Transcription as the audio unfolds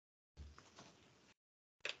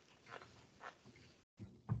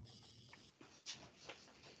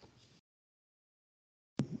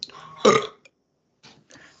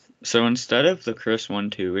So instead of the Chris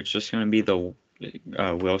 1-2, it's just going to be the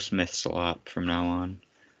Will Smith slap from now on.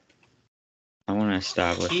 I want to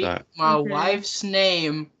establish Keep that. my wife's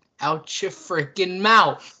name out your freaking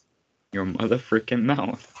mouth. Your motherfucking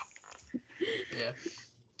mouth. Yeah.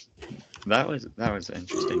 That was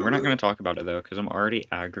interesting. We're not going to talk about it, though, because I'm already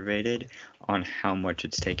aggravated on how much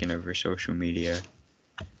it's taken over social media.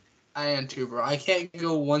 I am too, bro. I can't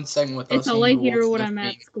go 1 second without It's all I hear when I'm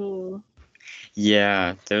at school.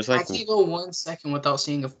 Yeah, there's like... I can't go 1 second without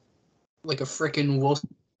seeing a freaking Will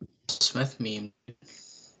Smith meme.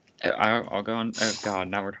 I'll go on... Oh, God,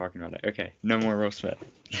 now we're talking about it. Okay, no more Will Smith.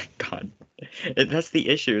 God. That's the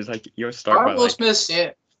issue. Is like, you'll start by Why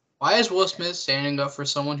is Will Smith standing up for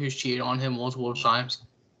someone who's cheated on him multiple times?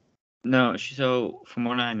 No, so from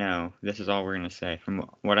what I know, this is all we're going to say. From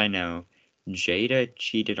what I know, Jada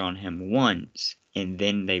cheated on him once, and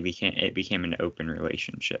then it became an open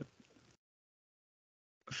relationship.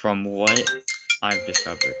 From what I've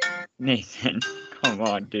discovered. Nathan, come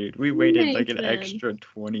on, dude. We waited like an extra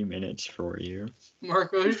 20 minutes for you.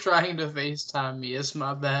 Marco's trying to FaceTime me. It's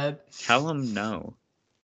my bad. Tell him no.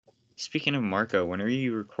 Speaking of Marco, when are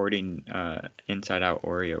you recording Inside Out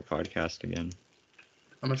Oreo podcast again?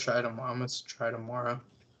 I'm gonna try tomorrow.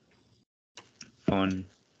 Fun.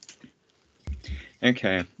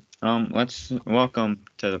 Okay. Let's welcome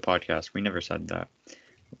to the podcast. We never said that.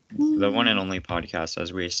 The one and only podcast,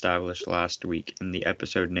 as we established last week in the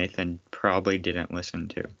episode Nathan probably didn't listen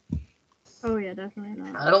to. Oh yeah, definitely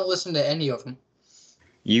not. I don't listen to any of them.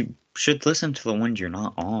 You should listen to the ones you're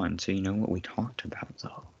not on, so you know what we talked about,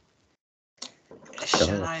 though.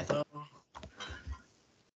 Should I, though?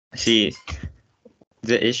 See,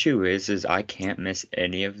 the issue is I can't miss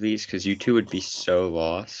any of these because you two would be so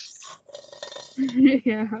lost.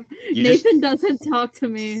 Yeah. Nathan doesn't talk to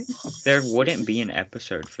me. There wouldn't be an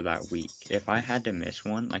episode for that week. If I had to miss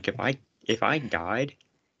one, like if I died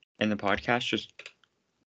and the podcast just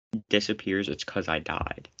disappears, it's because I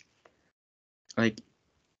died. Like,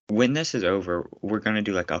 when this is over, we're going to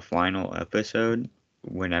do like a final episode,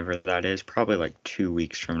 whenever that is, probably like 2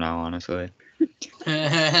 weeks from now, honestly.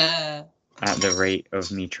 At the rate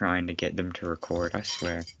of me trying to get them to record, I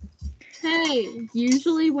swear. Hey,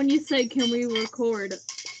 usually when you say, can we record,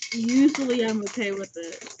 usually I'm okay with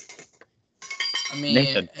it. I mean,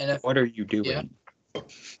 Nathan, what are you doing? Yeah.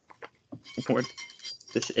 What?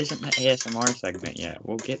 This isn't the ASMR segment yet.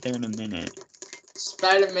 We'll get there in a minute.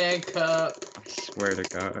 Spider-Man cup. I swear to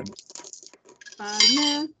God.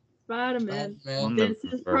 Spider-Man. This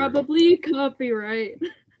is probably copyright.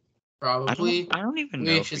 Probably. I don't even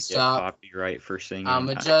know if we get copyright for singing.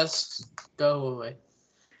 I'ma just go away.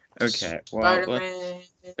 Okay, well,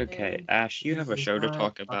 okay, Ash, you have a show to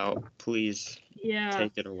talk about. Please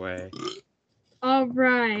take it away. All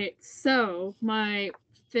right, so my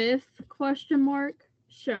 5th question mark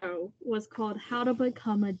show was called How to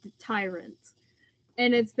Become a Tyrant.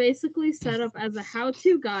 And it's basically set up as a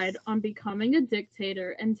how-to guide on becoming a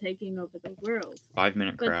dictator and taking over the world.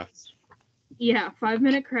 5-minute crafts. Yeah,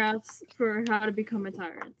 5-minute crafts for how to become a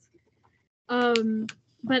tyrant.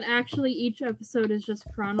 But actually each episode is just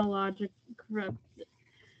chronological.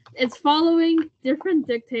 It's following different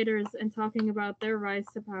dictators and talking about their rise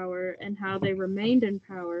to power and how they remained in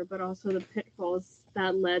power, but also the pitfalls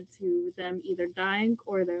that led to them either dying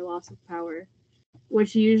or their loss of power.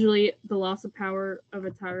 Which usually the loss of power of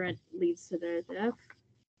a tyrant leads to their death,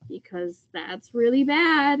 because that's really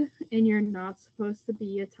bad and you're not supposed to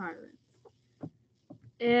be a tyrant.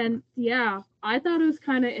 And yeah, I thought it was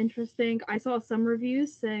kind of interesting. I saw some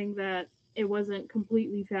reviews saying that it wasn't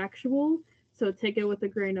completely factual, so take it with a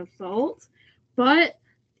grain of salt. But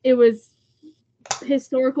it was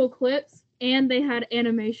historical clips, and they had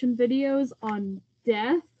animation videos on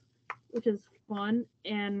death, which is fun,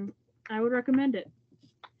 and I would recommend it.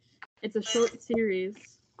 It's a short series.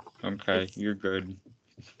 Okay, you're good.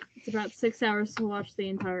 It's about 6 hours to watch the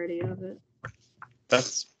entirety of it.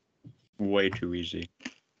 That's way too easy.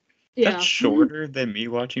 Yeah. That's shorter than me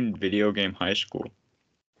watching Video Game High School.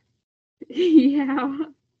 Yeah.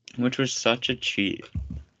 Which was such a cheat.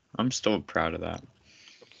 I'm still proud of that.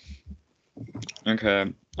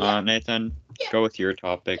 Okay, Nathan, go with your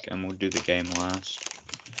topic and we'll do the game last.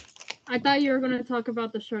 I thought you were going to talk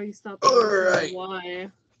about the show you stopped. Alright. Why?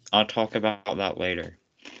 I'll talk about that later.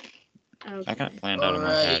 Okay. I got it planned out in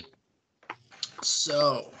my head.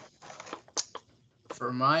 So,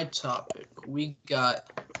 for my topic, we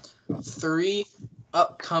got 3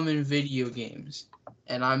 upcoming video games,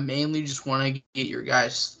 and I mainly just want to get your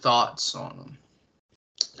guys' thoughts on them.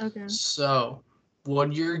 Okay. So, what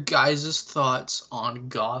are your guys' thoughts on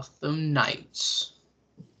Gotham Knights?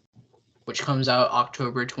 which comes out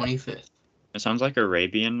October 25th. It sounds like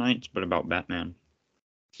Arabian Nights, but about Batman.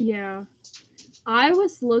 Yeah. I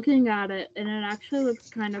was looking at it and it actually looks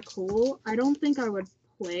kind of cool. I don't think I would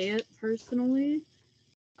play it personally.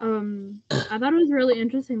 I thought it was really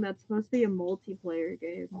interesting that's supposed to be a multiplayer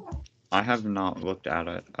game. I have not looked at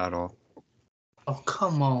it at all. Oh,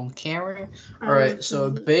 come on, Cameron. I All right, looked so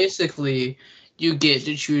at it. basically, you get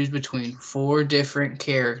to choose between 4 different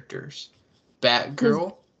characters: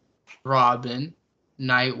 Batgirl, Robin,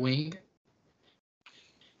 Nightwing,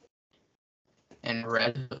 and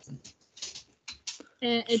Red Hood.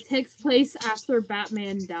 And it takes place after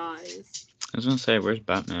Batman dies. I was gonna say, where's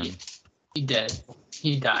Batman? He dead.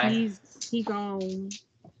 He died. He gone.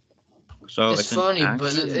 So It's funny, an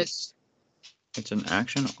but action, it's it's an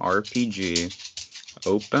action RPG,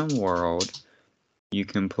 open world. You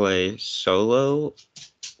can play solo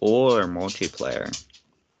or multiplayer.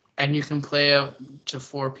 and you can play up to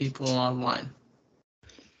 4 people online.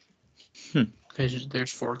 Hmm. Because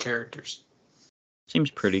there's 4 characters.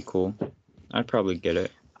 Seems pretty cool. I'd probably get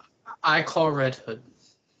it. I call Red Hood.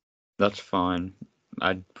 That's fine.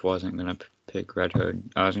 I wasn't gonna pick Red Hood.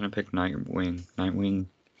 I was gonna pick Nightwing. Nightwing.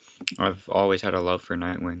 I've always had a love for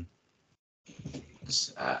Nightwing.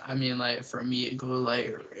 I mean, like, for me, it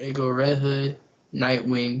go Red Hood,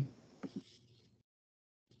 Nightwing,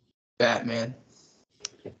 Batman,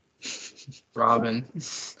 Robin.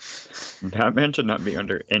 Batman should not be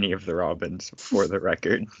under any of the Robins, for the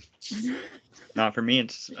record. Not for me.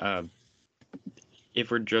 It's if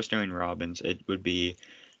we're just doing Robins, it would be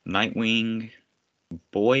Nightwing,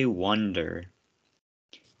 Boy Wonder,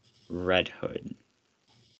 Red Hood,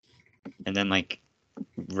 and then like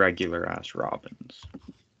regular ass Robins.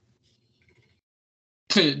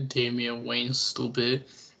 Damian Wayne's stupid.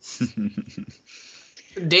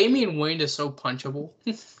 Damian Wayne is so punchable.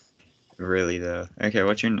 Really though. Okay,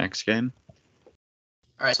 what's your next game?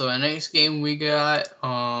 Alright, so the next game we got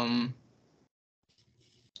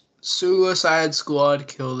Suicide Squad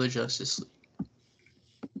Kill the Justice League.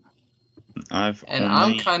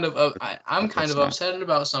 I'm kind of upset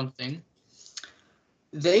about something.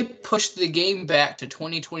 They pushed the game back to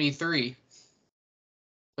 2023. It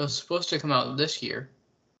was supposed to come out this year.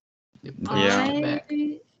 They pushed it back.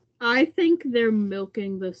 I think they're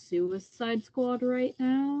milking the Suicide Squad right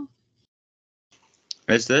now.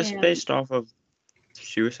 Is this based off of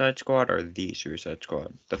Suicide Squad or the Suicide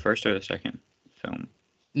Squad? The first or the second film?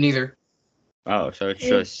 Neither. Oh, so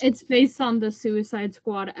it's based on the Suicide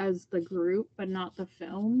Squad as the group, but not the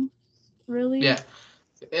film, really? Yeah.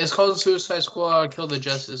 It's called Suicide Squad Kill the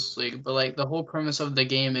Justice League, but like the whole premise of the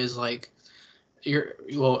game is like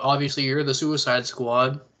obviously you're the Suicide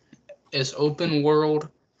Squad. It's open world,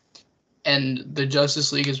 and the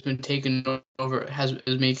Justice League has been taken over,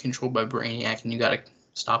 is made controlled by Brainiac, and you gotta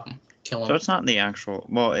stop him, kill him. So it's not the actual.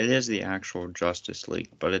 Well, it is the actual Justice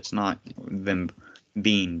League, but it's not them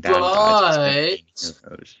being bad guys. It's them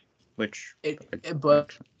being heroes, which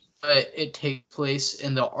but it takes place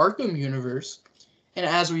in the Arkham universe, and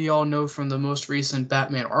as we all know from the most recent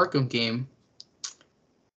Batman Arkham game,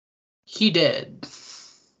 he dead.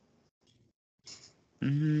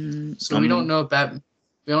 So we don't know if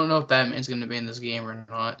Batman's going to be in this game or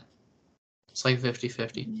not. It's like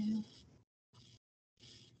 50-50.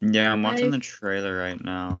 Yeah, I'm watching the trailer right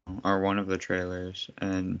now, or one of the trailers,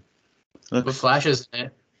 and but Flash is in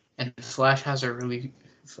it, and Flash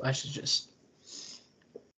is just.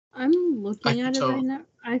 I'm looking at it right now.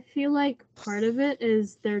 I feel like part of it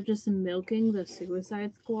is they're just milking the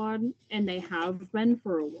Suicide Squad, and they have been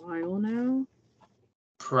for a while now.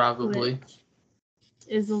 Probably.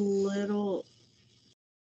 Is a little,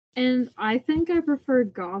 and I think I prefer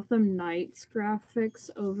Gotham Knights graphics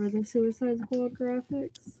over the Suicide Squad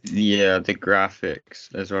graphics. Yeah, the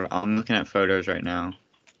graphics is what I'm looking at photos right now.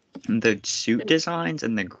 The suit designs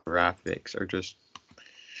and the graphics are just.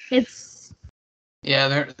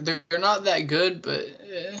 Yeah, they're not that good, but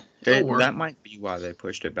that might be why they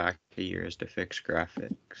pushed it back a year, is to fix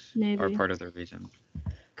graphics. Maybe. Or part of the reason.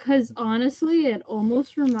 Because honestly, it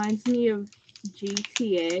almost reminds me of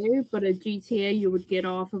GTA, but a GTA you would get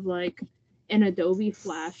off of like an Adobe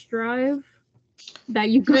flash drive that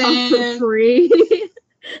you got for free.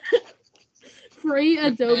 Free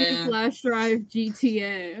Adobe flash drive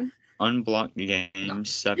GTA. Unblocked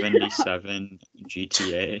Games 77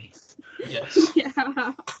 GTA. Yes.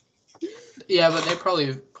 Yeah. Yeah, but they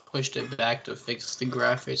probably pushed it back to fix the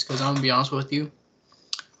graphics, because I'm gonna be honest with you,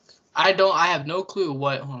 I have no clue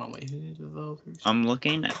what. Hold on, wait. Who are the developers? I'm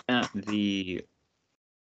looking at the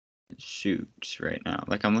suits right now.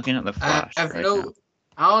 Like I'm looking at the Flash now.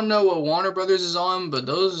 I don't know what Warner Brothers is on, but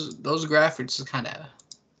those graphics is kind of.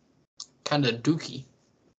 kind of dookie.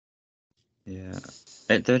 Yeah.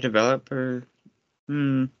 The developer,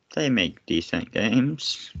 they make decent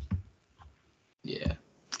games. Yeah.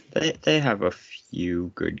 They have a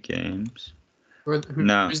few good games.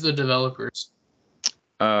 Who's the developers?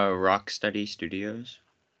 Rocksteady Studios.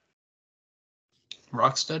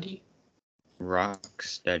 Rocksteady?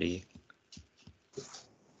 Rocksteady.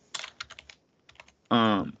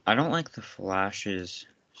 I don't like the Flash's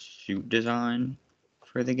suit design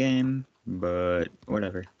for the game, but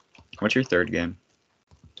whatever. What's your third game?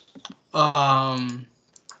 God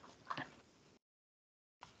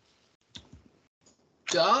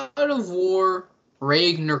of War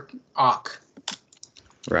Ragnarok.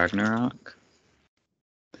 Ragnarok?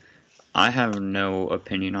 I have no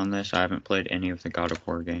opinion on this. I haven't played any of the God of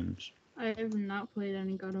War games. I have not played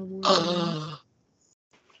any God of War games.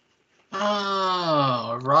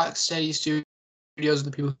 Rocksteady Studios are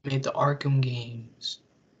the people who made the Arkham games.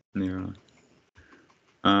 Yeah.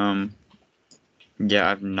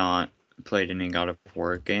 Yeah, I've not played any God of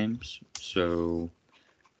War games, so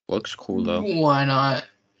looks cool though. Why not?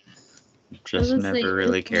 Just never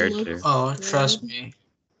really cared to. Oh, trust me.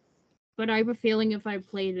 But I have a feeling if I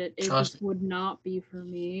played it, it Trust just would not be for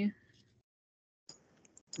me.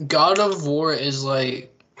 God of War is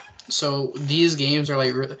like, so these games are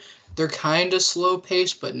like, they're kind of slow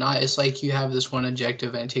paced, but not. It's like you have this one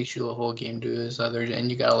objective and it takes you the whole game to do this other,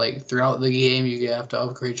 and you gotta like throughout the game you have to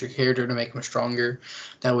upgrade your character to make them stronger.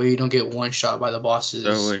 That way you don't get one shot by the bosses.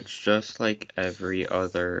 So it's just like every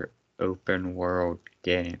other open world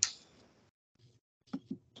game.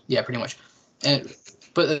 Yeah, pretty much.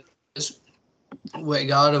 But with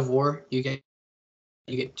God of War, you got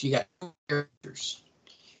characters.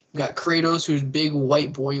 You got Kratos, who's big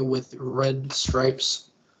white boy with red stripes.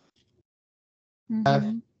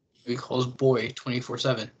 Mm-hmm. He calls boy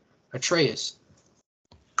 24/7. Atreus,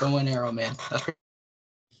 bow and arrow man. That's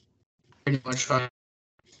pretty much fine.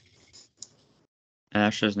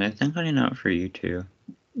 Ash, is Nathan cutting out for you too?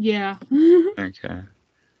 Yeah. Okay.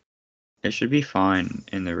 It should be fine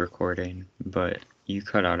in the recording, but you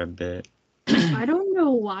cut out a bit. I don't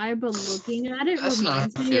know why, but looking at it That's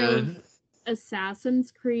reminds not me of good.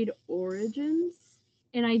 Assassin's Creed Origins,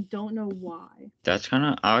 and I don't know why. That's kind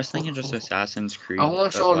of. I was thinking just Assassin's Creed, I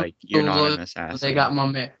want but y'all like you're not an to assassin. they got my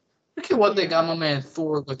man. Look at what they got my man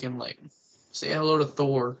Thor looking like. Say hello to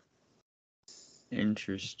Thor.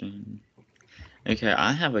 Interesting. Okay,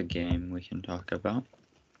 I have a game we can talk about.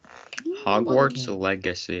 What Hogwarts game?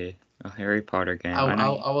 Legacy, a Harry Potter game. I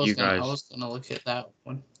know was you gonna guys. I was gonna look at that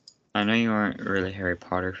one. I know you aren't really Harry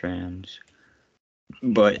Potter fans,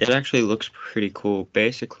 but it actually looks pretty cool.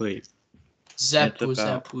 Basically, Zeppu, it's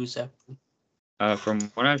about Zeppu. from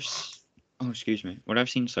what what I've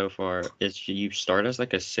seen so far is you start as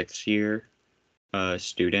like a 6th-year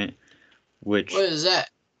student, which What is that?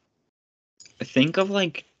 think of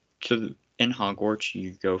like in Hogwarts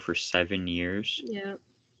you go for 7 years. Yeah.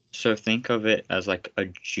 So think of it as like a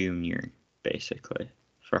junior basically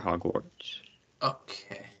for Hogwarts.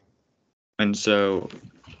 Okay. And so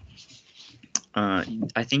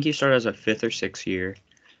I think you start as a 5th or 6th year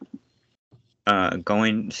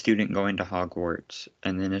going to Hogwarts,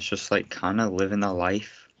 and then it's just like kind of living the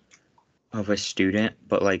life of a student,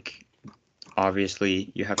 but like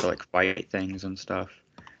obviously you have to like fight things and stuff.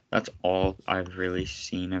 That's all I've really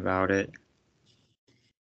seen about it.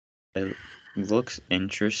 It looks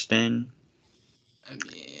interesting. I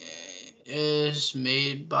mean, it's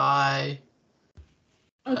made by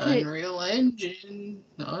Unreal Engine.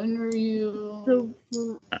 Unreal. So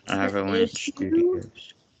for Avalanche issue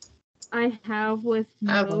Studios. I have with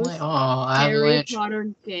Avalanche. most Oh, Harry Avalanche.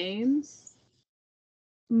 Potter games,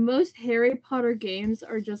 most Harry Potter games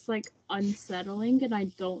are just like unsettling, and I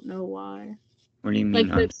don't know why. What do you mean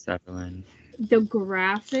Like unsettling? the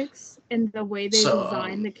graphics and the way they So,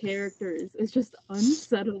 design the characters is just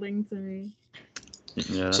unsettling to me.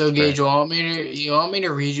 Yeah, that's So Gage, fair. you want me to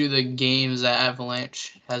read you the games that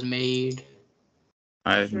Avalanche has made?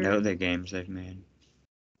 I Sure. know the games they've made.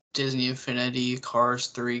 Disney Infinity, Cars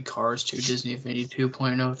 3, Cars 2, Disney Infinity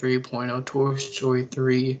 2.0, 3.0, Toy Story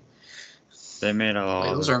 3. They made a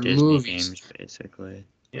lot those of are Disney movies. games basically.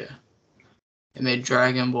 Yeah. They made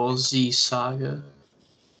Dragon Ball Z Saga.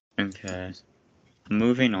 Okay.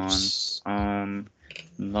 Moving on.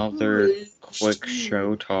 Another quick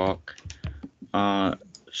show talk.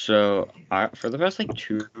 So for the past like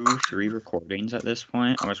 2-3 recordings at this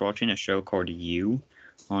point, I was watching a show called You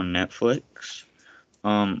on Netflix.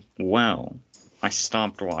 Well, I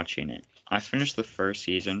stopped watching it. I finished the first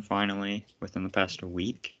season finally within the past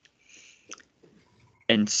week.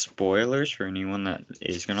 And spoilers for anyone that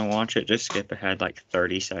is gonna watch it, just skip ahead like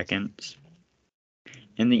 30 seconds.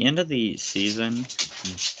 in the end of the season,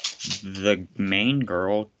 the main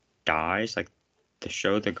girl dies. Like the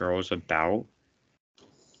show the girl's about,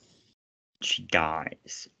 she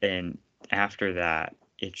dies, and after that,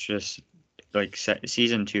 it's just like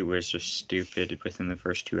season 2 was just stupid within the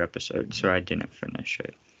first 2 episodes, so I didn't finish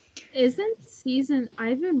it. I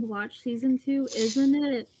haven't watched season 2. Isn't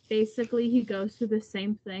it basically he goes through the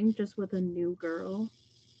same thing just with a new girl?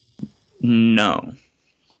 No,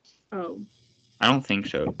 Oh. I don't think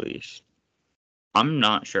so. At least I'm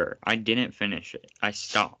not sure. I didn't finish it. I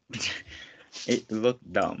stopped. It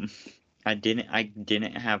looked dumb. I didn't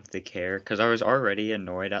have the care because I was already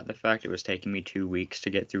annoyed at the fact it was taking me 2 weeks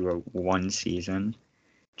to get through one season,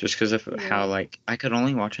 just because of how like I could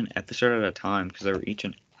only watch an episode at a time because they were each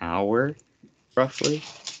an hour, roughly,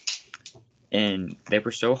 and they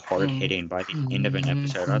were so hard hitting by the end of an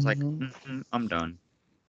episode. I was like, I'm done.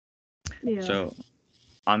 Yeah. So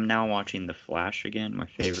I'm now watching The Flash again, my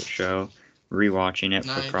favorite show. Rewatching it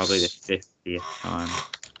for probably the 50th time.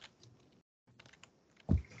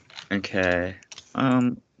 Okay.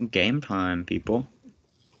 Game time, people.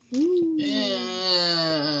 Yeah.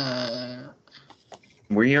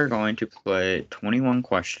 We are going to play 21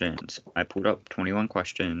 questions. I pulled up 21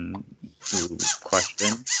 questions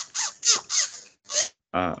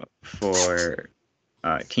for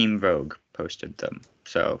Team Vogue posted them.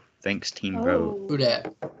 So thanks Team Vogue. Who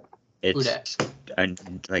that? It's a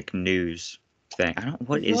like news thing.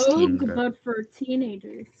 What is Vogue, Team Vogue? but for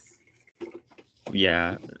teenagers.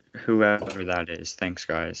 Yeah, whoever that is. Thanks,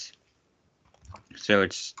 guys. So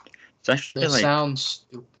it's actually They like sound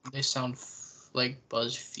stupid. They sound like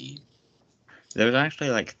BuzzFeed. there's actually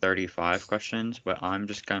like 35 questions, but I'm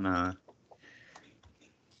just gonna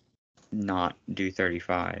not do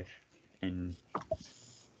 35 and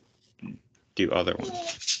do other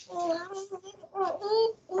ones.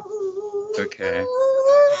 Okay.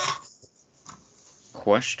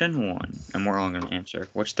 Question 1, and we're all gonna answer.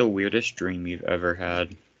 What's the weirdest dream you've ever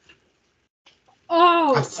had?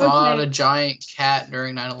 Oh, I fought a giant cat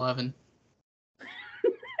during 9/11.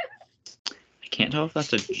 I can't tell if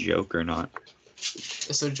that's a joke or not.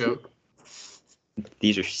 It's a joke.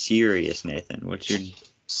 These are serious, Nathan. What's your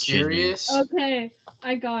Serious? Okay,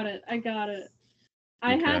 I got it.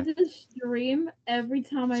 I had Okay. this dream every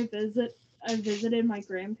time I visited my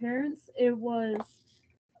grandparents. It was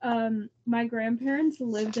my grandparents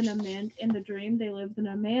lived in the dream they lived in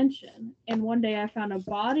a mansion, and one day I found a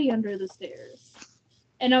body under the stairs.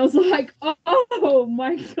 And I was like, oh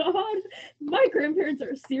my god, my grandparents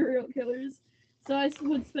are serial killers. So I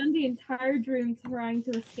would spend the entire dream trying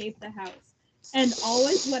to escape the house. And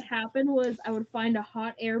always what happened was I would find a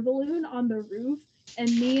hot air balloon on the roof, and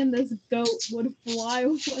me and this goat would fly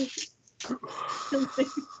away.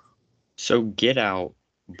 So Get Out,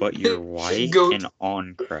 but you're white Goat. and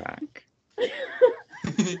on crack.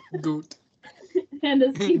 Goat. And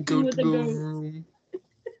escaping Goat with a go goat. room.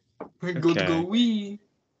 Goat Okay. go wee.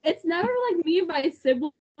 It's never like me and my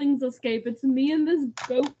siblings escape. It's me and this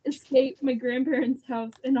goat escape my grandparents'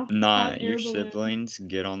 house in a hot air Your balloon. siblings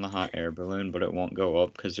get on the hot air balloon, but it won't go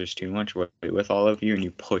up because there's too much weight with all of you, and you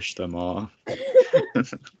push them off.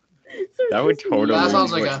 That would totally That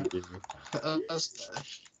sounds be like what you do.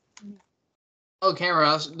 Oh,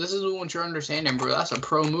 camera. This is what you're understanding, bro. That's a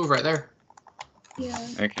pro move right there. Yeah.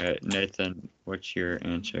 Okay, Nathan, what's your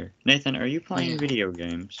answer? Nathan, are you playing video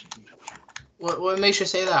games? What makes you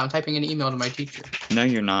say that? I'm typing an email to my teacher. No,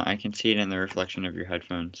 you're not. I can see it in the reflection of your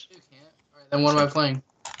headphones. You can't. All right, then what am I playing?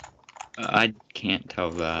 I can't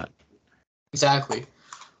tell that. Exactly.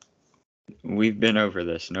 We've been over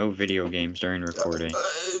this. No video games during recording.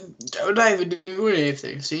 I'm not even doing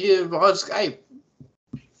anything. See you on Skype.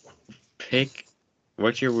 Pick.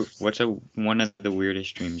 What's one of the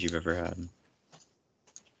weirdest dreams you've ever had?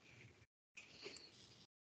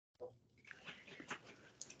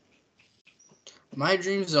 My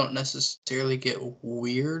dreams don't necessarily get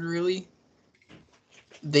weird, really.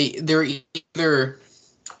 They're either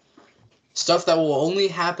stuff that will only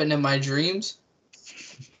happen in my dreams,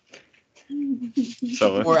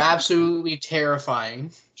 or absolutely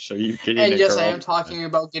terrifying. So you getting And a yes, girl? I am talking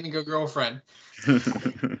about getting a girlfriend.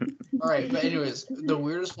 All right, but anyways, the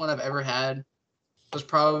weirdest one I've ever had was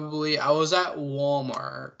probably I was at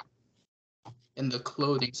Walmart in the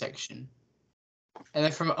clothing section, and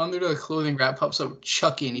then from under the clothing rack pops up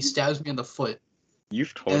Chucky, and he stabs me in the foot.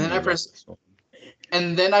 You've told me about this one.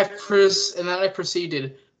 And then I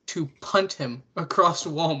proceeded to punt him across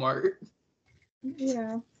Walmart.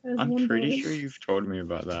 Yeah. As I'm one pretty does. sure you've told me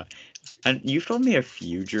about that. And you've told me a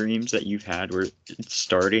few dreams that you've had where it's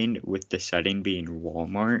starting with the setting being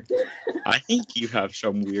Walmart. I think you have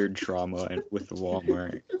some weird trauma with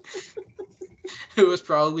Walmart. It was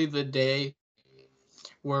probably the day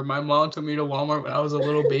where my mom took me to Walmart when I was a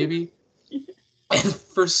little baby. And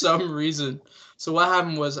for some reason, so what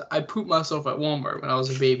happened was I pooped myself at Walmart when I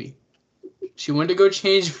was a baby. She went to go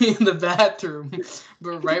change me in the bathroom,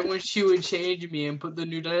 but right when she would change me and put the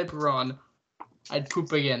new diaper on, I'd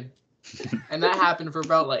poop again. And that happened for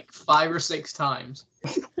about like 5 or 6 times.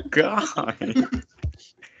 God,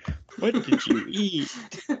 what did you eat?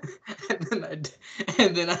 But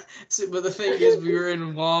the thing is, we were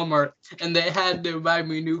in Walmart and they had to buy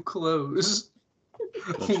me new clothes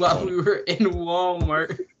That's while funny. we were in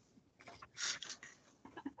Walmart.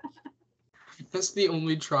 That's the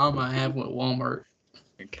only trauma I have with Walmart.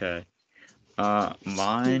 Okay.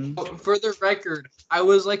 Mine. For the record, I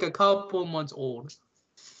was like a couple months old.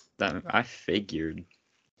 That I figured.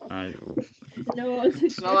 No, I was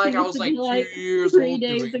It's not like expecting I it was to like be like 2 years 3 old.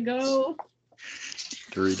 days ago.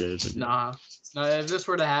 3 days ago. Nah. If this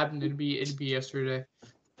were to happen, it'd be yesterday.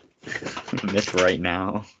 It's right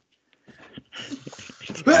now.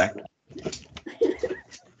 It's back.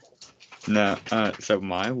 No, so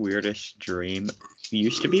my weirdest dream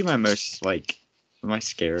used to be my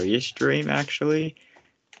scariest dream actually,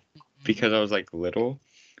 because I was like little,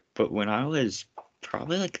 but when I was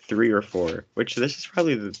probably like 3 or 4, which this is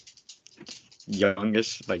probably the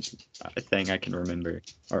youngest thing I can remember,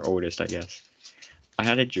 or oldest I guess. I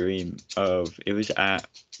had a dream of, it was at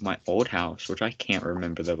my old house, which I can't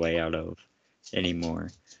remember the layout of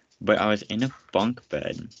anymore, but I was in a bunk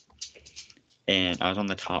bed and I was on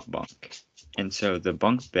the top bunk. And so the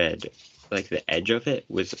bunk bed, like the edge of it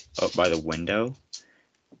was up by the window.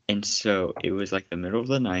 And so it was like the middle of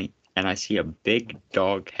the night and I see a big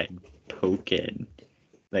dog head poke in,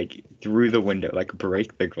 like through the window, like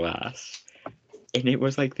break the glass. And it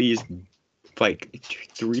was like these, like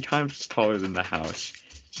 3 times taller than the house,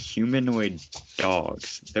 humanoid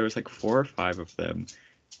dogs. There was like 4 or 5 of them.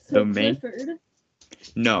 So The main- Clifford.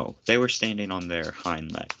 No, they were standing on their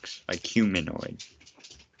hind legs, like humanoid.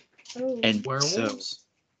 Oh. And Werewolves?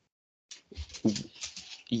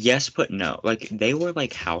 yes, but no. Like, they were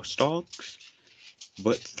like house dogs,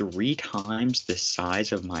 but 3 times the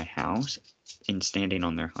size of my house and standing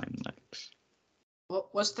on their hind legs.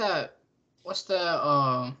 What's that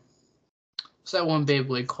one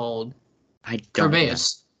Beyblade called? I don't know.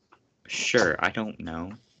 Kerbeus. Sure, I don't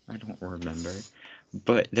know. I don't remember.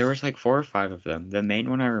 But there was like 4 or 5 of them. The main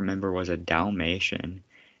one I remember was a Dalmatian,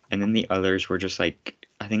 and then the others were just like,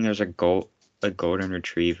 I think there's a golden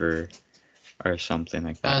retriever or something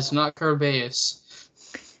like that. That's not Kerbeus.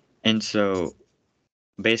 And so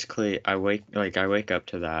basically I wake up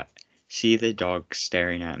to that, see the dog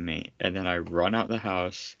staring at me, and then I run out the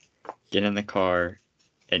house, get in the car,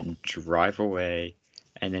 and drive away,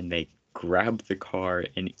 and then they grab the car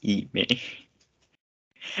and eat me.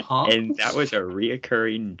 Huh? And that was a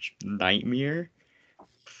reoccurring nightmare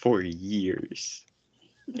for years.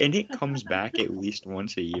 And it comes back at least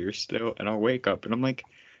once a year still, and I'll wake up and I'm like,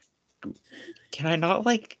 can I not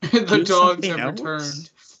like The do dogs something have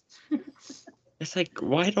else? returned. It's like,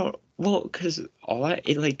 why don't, well, because I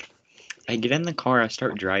get in the car, I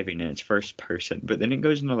start driving and it's first person, but then it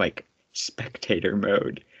goes into like spectator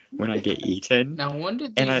mode when I get eaten. Now, when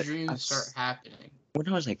did And these dreams start happening? When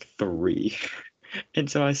I was like 3.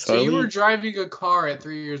 And so I So slowly. you were driving a car at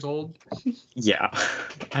 3 years old? Yeah,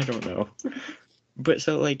 I don't know. But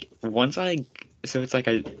so like so it's like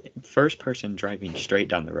a first person driving straight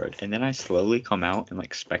down the road, and then I slowly come out in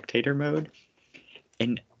like spectator mode,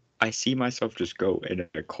 and I see myself just go in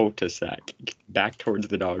a cul-de-sac back towards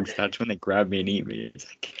the dogs. That's when they grab me and eat me. It's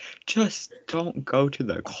like, just don't go to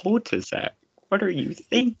the cul-de-sac. What are you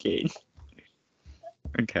thinking?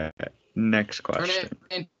 Okay, next question. Turn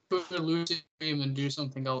it into a lucid dream and do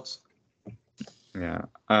something else. Yeah.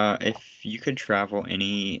 If you could travel to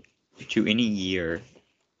any year,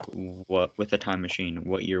 with a time machine,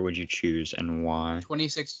 what year would you choose and why?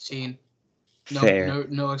 2016. Fair.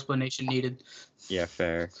 No explanation needed. Yeah,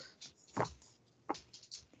 fair.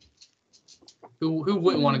 Who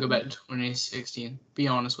wouldn't want to go back to 2016? Be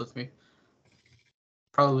honest with me.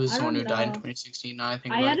 Probably I someone don't who died in know. 2016. Now I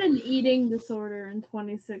think I about had it. an eating disorder in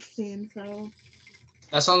 2016, so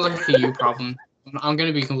That sounds like a you problem. I'm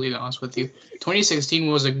gonna be completely honest with you. 2016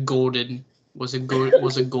 was a golden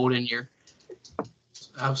year.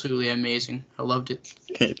 Absolutely amazing. I loved it.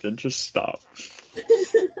 Nathan, just stop.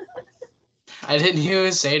 I didn't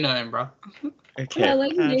even say nothing, bro. Okay. yeah,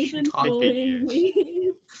 like Ash, Nathan continue. bullying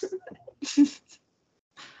me.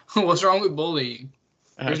 What's wrong with bullying?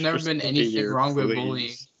 There's Ash, never for been second anything year, wrong with please.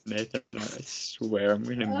 bullying. Nathan, I swear I'm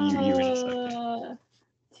gonna mute you in a second.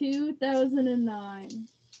 2009.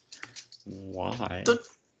 Why? The-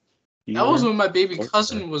 You That was were when my baby older.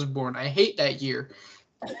 cousin was born. I hate that year.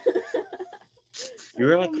 You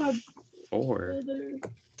were That's like when my 4. brother-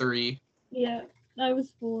 3. Yeah, I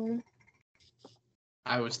was 4.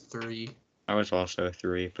 I was 3. I was also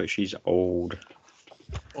 3, but she's old.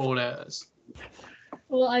 Old ass.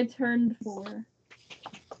 Well, I turned 4.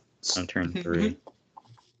 I turned 3.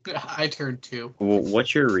 I turned 2. Well,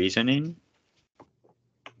 what's your reasoning?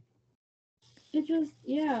 It just,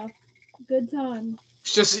 yeah, good time.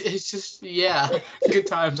 It's just, yeah, good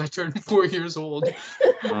times. I turned 4 years old.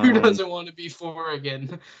 Who Um, doesn't want to be 4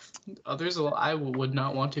 again? I would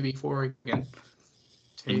not want to be 4 again.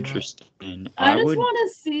 Tell you that. Interesting. I just would. want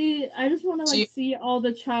to See- see all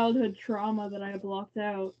the childhood trauma that I blocked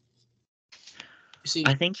out. See,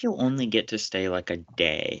 I think you'll only get to stay like a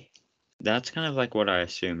day. That's kind of like what I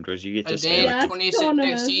assumed. Was you get a to day stay in like That's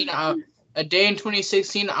 2016, a day in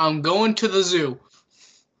 2016, I'm going to the zoo.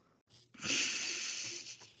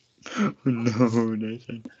 No,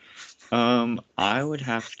 Nathan. I would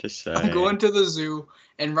have to say. I'm going to the zoo,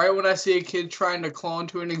 and right when I see a kid trying to claw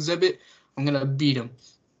into an exhibit, I'm gonna beat him.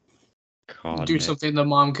 God, Do Nick. something the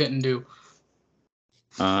mom couldn't do.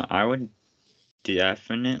 I would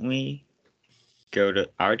definitely go to.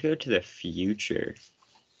 I would go to the future.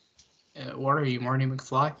 What are you, Marty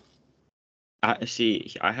McFly? I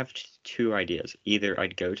see. I have 2 ideas. Either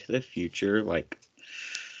I'd go to the future, like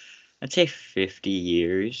I'd say 50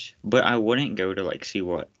 years, but I wouldn't go to like see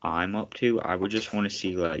what I'm up to. I would just want to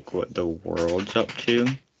see like what the world's up to.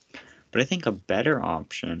 But I think a better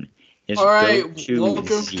option is All right, go to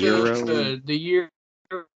welcome 0. to the year.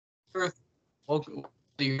 Welcome to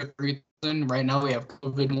the year 3000. Right now we have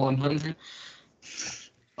COVID 100.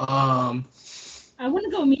 I want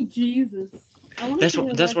to go meet Jesus. That's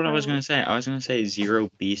what I was gonna say. I was gonna say 0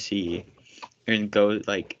 BC, and go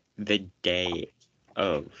like the day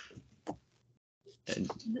of.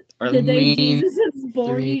 Or The day Me- Jesus is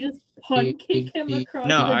born, you just punt kick him across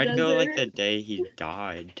no, the I'd desert. go like the day he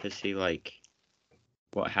died to see like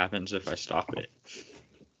what happens if I stop it.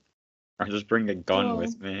 Or just bring a gun Oh.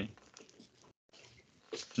 with me.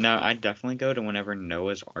 No, I'd definitely go to whenever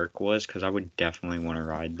Noah's Ark was, because I would definitely want to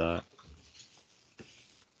ride that.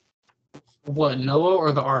 What, Noah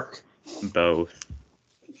or the Ark? Both.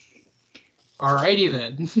 Alrighty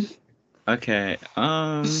then. Okay,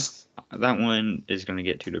 that one is gonna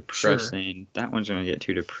get too depressing. Sure. That one's gonna get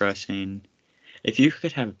too depressing. If you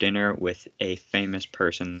could have dinner with a famous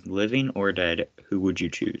person, living or dead, who would you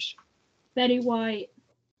choose? Betty White.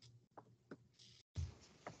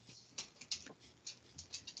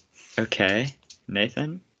 Okay,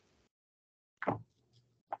 Nathan?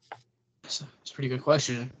 It's a pretty good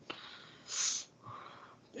question.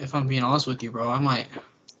 If I'm being honest with you, bro,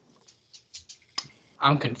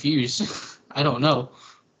 I'm confused. I don't know.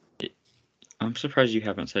 I'm surprised you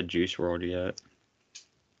haven't said Juice WRLD yet.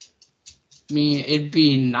 I mean, it'd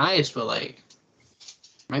be nice, but like,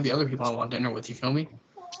 might be other people I want dinner with. You feel me?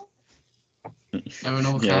 Never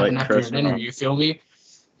know what could Yeah, happen like after Chris dinner. Rock. You feel me?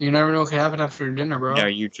 You never know what could happen after dinner, bro. No,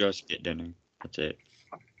 you just get dinner. That's it.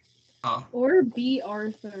 Oh. Or B.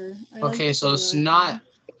 Arthur. Okay, so it's not.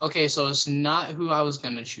 Okay, so it's not who I was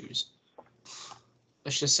gonna choose.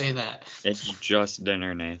 Let's just say that. It's just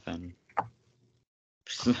dinner, Nathan.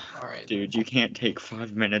 All right. Dude, you can't take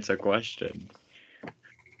 5 minutes a question.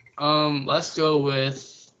 Let's go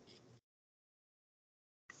with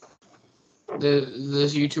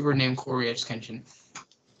this YouTuber named Corey Edge Kenshin.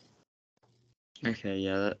 Okay,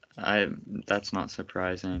 yeah, that's not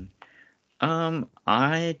surprising.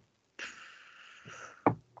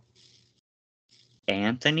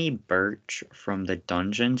 Anthony Birch from the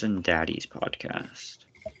Dungeons and Daddies podcast.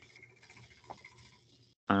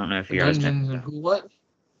 I don't know if you guys know. Dungeons and who what?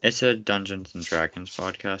 It's a Dungeons and Dragons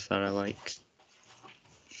podcast that I like.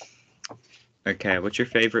 Okay, what's your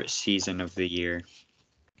favorite season of the year?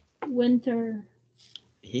 Winter.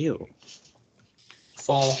 Ew.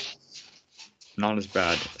 Fall. Not as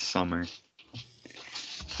bad. Summer.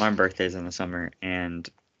 My birthday's in the summer, and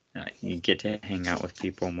you get to hang out with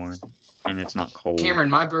people more, and it's not cold. Cameron,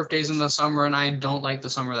 my birthday's in the summer, and I don't like the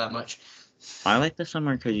summer that much. I like the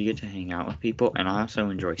summer because you get to hang out with people, and I also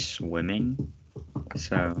enjoy swimming.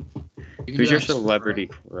 So, You can who's do your that too, celebrity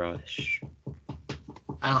bro. crush?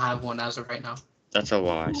 I don't have one as of right now. That's a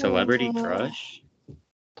lie. Celebrity Oh. crush?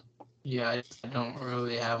 Yeah, I don't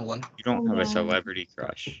really have one. You don't have Wow. a celebrity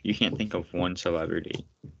crush. You can't think of one celebrity.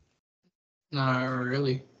 Not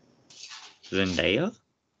really. Zendaya?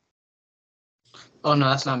 Oh no,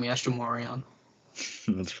 that's not me. That's Jamorion.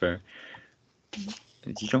 That's fair.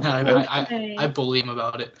 You don't. I bully him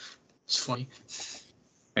about it. It's funny.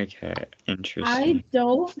 Okay, I interesting.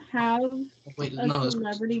 don't have Wait, a no,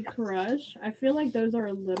 celebrity crush. I feel like those are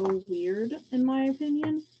a little weird, in my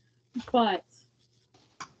opinion. But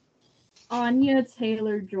Anya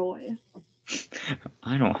Taylor-Joy.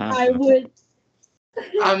 I don't have. I one. would.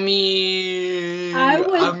 I mean,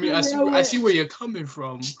 I see where you're coming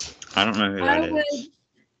from. I don't know who that is.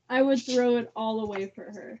 I would throw it all away for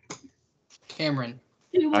her. Cameron.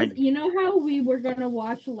 She was. You know how we were gonna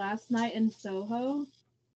watch last night in Soho?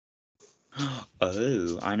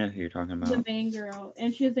 Oh, I know who you're talking The about. main girl,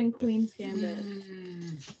 and she's in Queen's Gambit.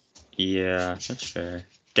 Yeah, that's fair.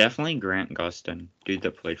 Definitely Grant Gustin, dude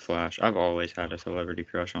that played Flash. I've always had a celebrity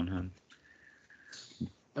crush on him.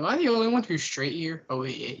 Am I the only one who's straight here? Oh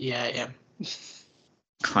wait, yeah, I am.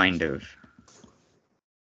 Kind of.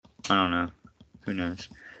 I don't know. Who knows?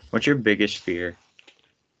 What's your biggest fear?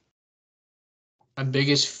 My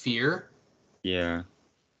biggest fear? Yeah.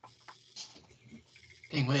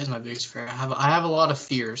 Dang, what is my biggest fear? I have a lot of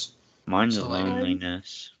fears. Mine's So, like-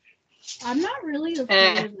 loneliness. I'm not really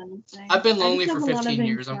afraid of anything. I've been I lonely just for have a lot of 15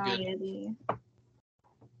 years. I'm good. anxiety.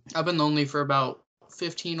 I've been lonely for about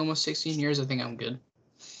 15, almost 16 years. I think I'm good.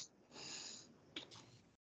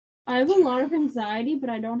 I have a lot of anxiety, but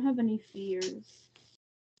I don't have any fears.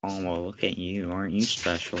 Oh, well, look at you. Aren't you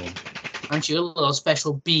special? Aren't you a little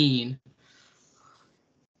special bean?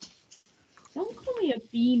 Don't call me a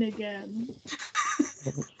bean again.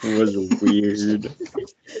 It was weird.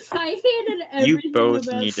 I hated everything You both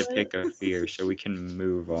about need to that. pick a fear so we can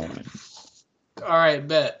move on. All right,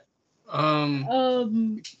 bet.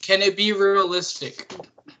 Can it be realistic?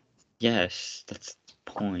 Yes, that's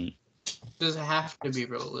the point. Does it have to be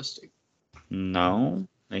realistic? No,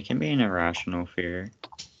 it can be an irrational fear.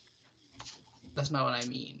 That's not what I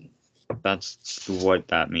mean. That's what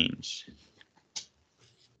that means.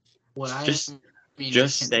 What I Just mean.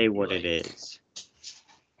 Just can say be what like- it is.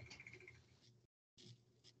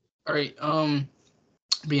 All right.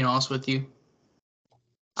 Being honest with you,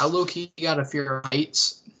 I low-key got a fear of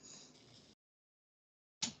heights.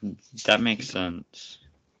 That makes sense.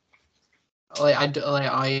 I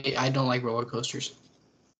don't like roller coasters.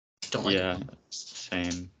 Don't like Yeah, them.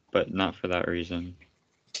 same, but not for that reason.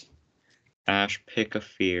 Ash, pick a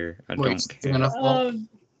fear. I Wait, don't you're care. gonna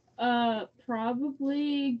fall?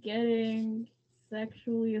 Probably getting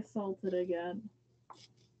sexually assaulted again.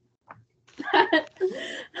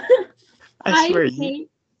 I swear, hate.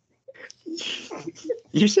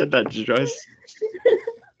 you said that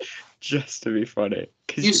just to be funny.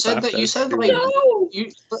 'Cause You said laughed that. You at said too like much. No!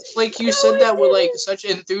 you No, said I that with like didn't. such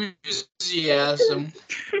enthusiasm.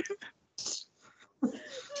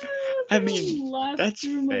 I mean, Laughed that's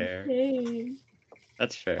through my fair. pain.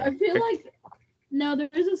 That's fair. I feel like no,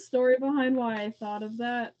 there's a story behind why I thought of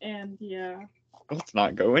that, and yeah, Let's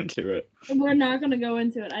not go into it. we're not gonna go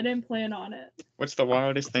into it. I didn't plan on it. What's the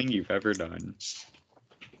wildest thing you've ever done?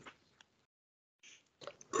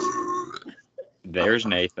 There's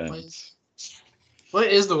Nathan's. What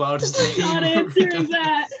is the wildest thing? Not you've ever answering done?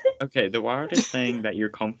 that. Okay, the wildest thing that you're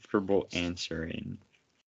comfortable answering.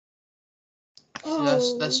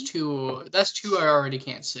 Oh, That's two. That's two. I already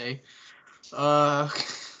can't say.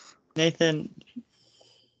 Nathan.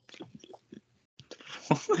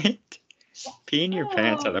 What? Peeing your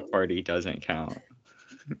pants at a party doesn't count.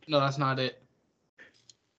 No, that's not it.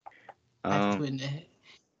 I have to admit,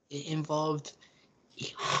 it involved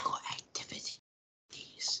illegal activities.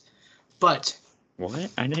 But What?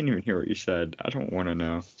 I didn't even hear what you said. I don't want to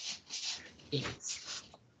know.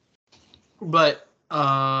 But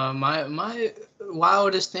my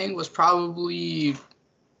wildest thing was probably,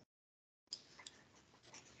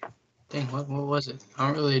 dang, what was it? I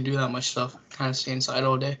don't really do that much stuff. Kind of stay inside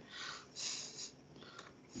all day.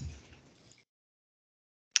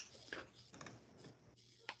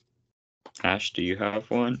 Ash, do you have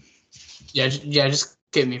one? Yeah, just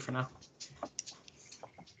get me for now.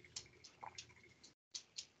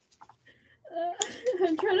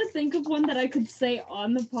 I'm trying to think of one that I could say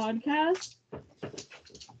on the podcast,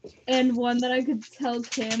 and one that I could tell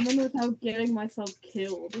Cameron without getting myself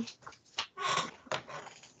killed.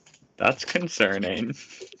 That's concerning.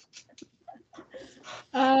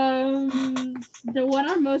 The one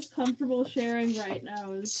I'm most comfortable sharing right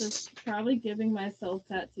now is just probably giving myself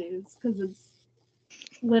tattoos because it's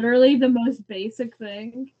literally the most basic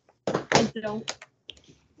thing. I don't.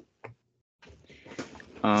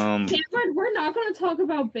 Cameron, we're not going to talk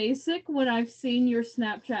about basic when I've seen your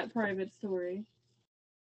Snapchat private story.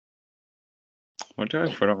 What do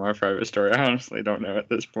I put on my private story? I honestly don't know at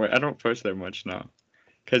this point. I don't post there much now.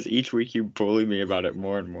 Because each week you bully me about it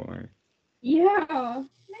more and more. Yeah. Maggie,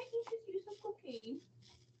 just use a cookie.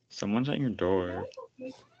 Someone's at your door.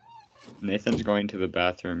 Nathan's going to the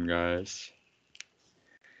bathroom, guys.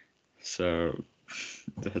 So,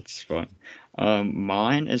 that's fun.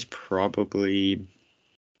 Mine is probably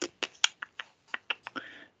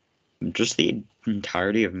just the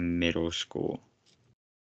entirety of middle school.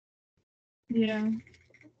 Yeah.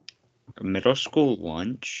 Middle school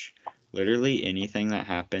lunch, literally anything that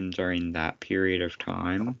happened during that period of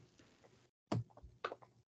time,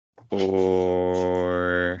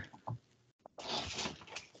 or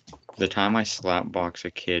the time I slapbox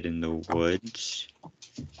a kid in the woods,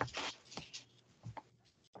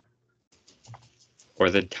 or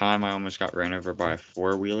the time I almost got ran over by a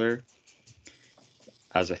four-wheeler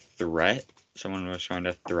as a threat. Someone was trying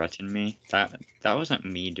to threaten me. That wasn't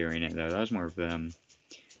me doing it, though. That was more of them.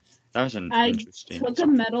 That was an I interesting... took a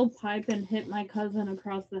metal pipe and hit my cousin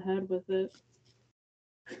across the head with it.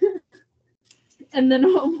 And then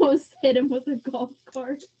almost hit him with a golf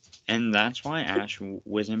cart. And that's why Ash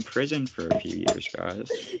was in prison for a few years,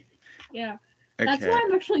 guys. Yeah. Okay. That's why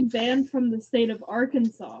I'm actually banned from the state of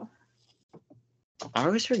Arkansas. I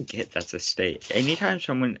always forget that's a state. Anytime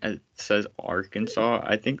someone says Arkansas,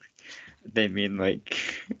 I think they mean like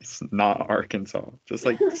it's not Arkansas, just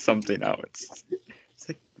like something else. It's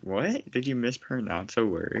like, what? Did you mispronounce a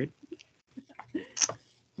word?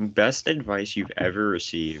 Best advice you've ever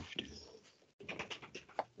received.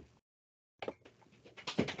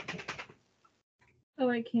 Oh,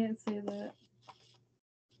 I can't say that.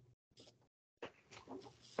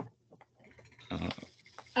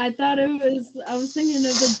 I thought I was thinking of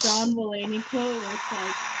the John Mulaney quote where it's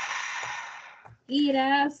like, eat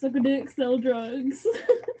ass, suck a dick, sell drugs.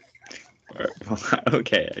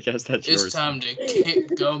 Okay, I guess that's yours. It's time to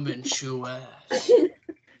kick gum and chew ass.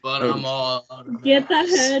 But I'm all out of Get that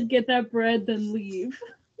ass. head, get that bread, then leave.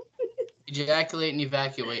 Ejaculate and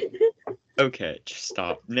evacuate. Okay, just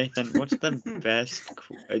stop. Nathan, what's the best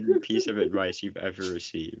piece of advice you've ever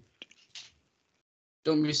received?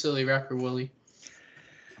 Don't be silly, Rapper Willie.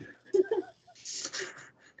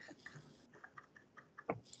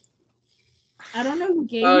 I don't know who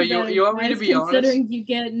gave Oh, you that you want me to advice, be honest? considering you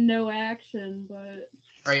get no action, but...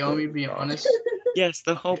 Alright, you want me to be honest? Yes,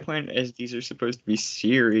 the whole point is these are supposed to be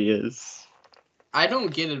serious. I don't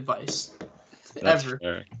get advice. That's Ever.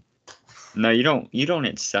 fair. No, you don't. You don't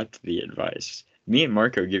accept the advice. Me and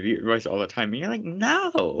Marco give you advice all the time, and you're like,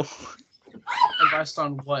 no. Advice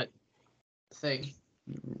on what thing?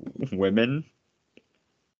 Women.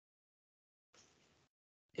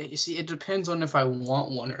 You see, it depends on if I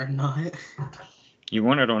want one or not. You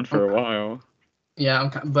wanted one for a while. Yeah,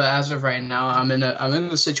 but as of right now, I'm in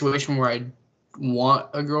a situation where I want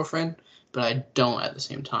a girlfriend, but I don't at the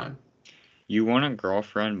same time. You want a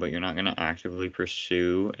girlfriend, but you're not gonna actively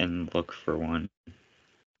pursue and look for one.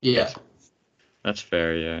 Yeah. That's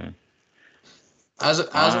fair. Yeah. As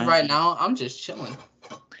of right now, I'm just chilling.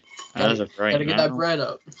 As of right Gotta now. get that bread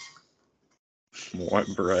up. What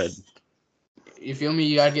bread? You feel me?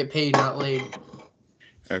 You gotta get paid, not laid.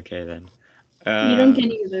 Okay then. you don't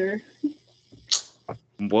get either.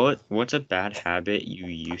 What's a bad habit you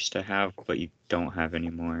used to have but you don't have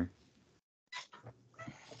anymore?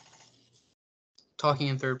 Talking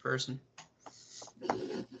in third person.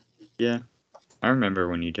 Yeah, I remember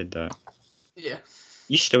when you did that. Yeah.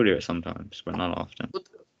 You still do it sometimes, but not often.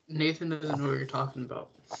 Nathan doesn't know what you're talking about.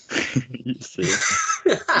 You see,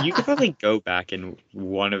 you could probably go back in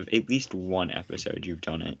at least one episode you've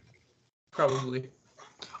done it. Probably.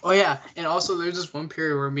 Oh yeah, and also there's this one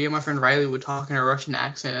period where me and my friend Riley would talk in a Russian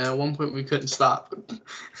accent, and at one point we couldn't stop.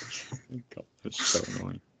 God, that's so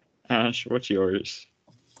annoying. Ash, what's yours?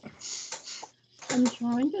 I'm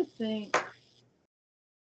trying to think.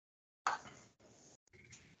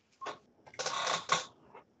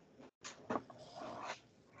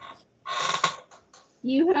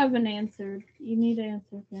 You haven't answered. You need to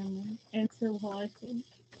answer, Cameron. Answer while I think.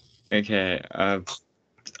 Okay, a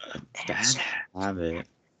bad habit.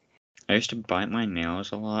 I used to bite my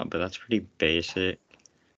nails a lot, but that's pretty basic.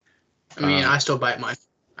 I mean, I still bite mine.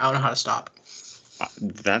 I don't know how to stop.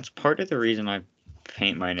 That's part of the reason I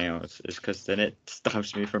paint my nails, is because then it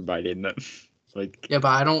stops me from biting them. Like, Yeah, but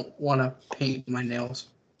I don't want to paint my nails.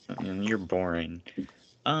 you're boring.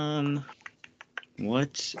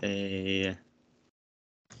 What's a...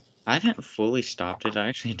 I haven't fully stopped it. I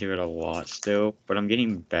actually do it a lot still, but I'm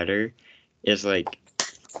getting better. Is like,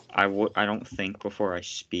 I don't think before I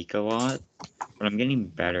speak a lot, but I'm getting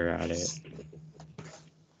better at it.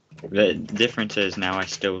 The difference is now I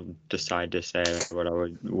still decide to say what I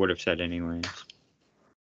would have said anyways.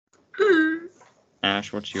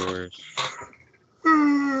 Ash, what's yours?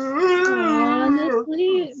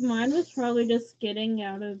 Honestly, mine was probably just getting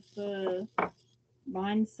out of the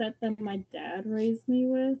mindset that my dad raised me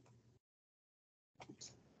with.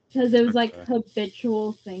 Because it was like Okay.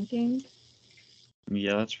 habitual thinking.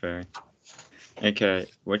 Yeah, that's fair. Okay,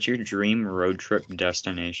 what's your dream road trip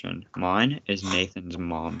destination? Mine is Nathan's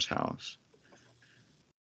mom's house.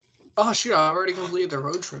 Oh shoot! I already completed the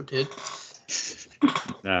road trip, dude.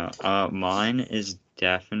 No, mine is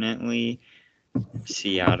definitely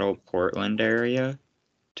Seattle, Portland area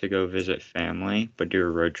to go visit family, but do a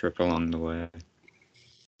road trip along the way.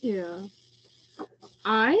 Yeah.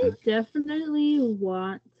 I definitely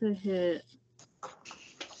want to hit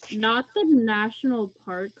not the national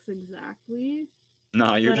parks exactly.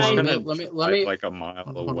 No, you're But just I- gonna Let me. drive like a mile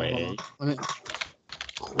Hold on, away. Let me.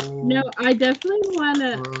 No, I definitely want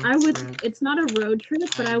to. Road I would. trip It's not a road trip,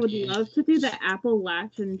 but I would idea. love to do the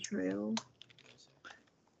Appalachian Trail.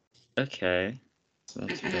 Okay,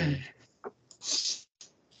 that's fair.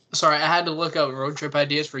 Sorry, I had to look up road trip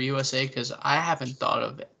ideas for USA because I haven't thought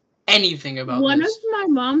of anything about One this. of my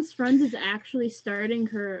mom's friends is actually starting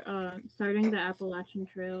the Appalachian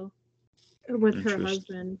Trail with her Interesting.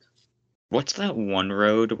 husband. What's that one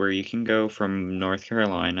road where you can go from North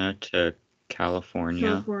Carolina to California?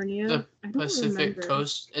 California. The I don't Pacific remember.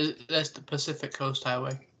 Coast. That's the Pacific Coast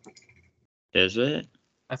Highway. Is it?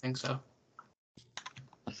 I think so.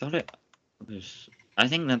 I thought it was. I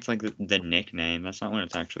think that's like the nickname. That's not what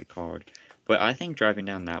it's actually called. But I think driving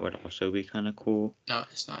down that would also be kind of cool. No,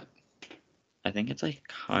 it's not. I think it's like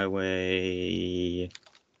highway. I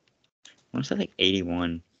want to say like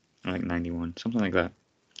 81 or like 91, something like that.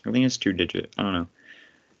 I think it's 2-digit. I don't know.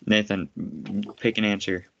 Nathan, pick an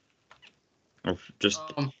answer. Or just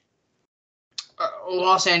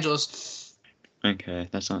Los Angeles. okay.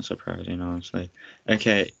 That's not surprising, honestly.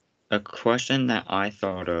 Okay, a question that I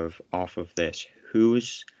thought of off of this: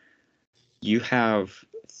 you have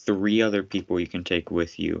 3 other people you can take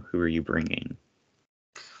with you. Who are you bringing?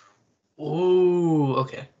 Ooh,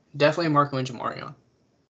 okay. Definitely Marco and Jamarion.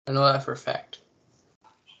 I know that for a fact.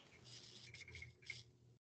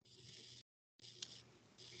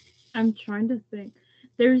 I'm trying to think.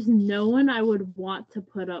 There's no one I would want to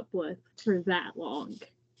put up with for that long.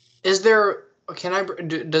 Is there? Can I?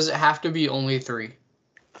 Does it have to be only 3?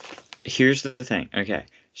 Here's the thing. Okay,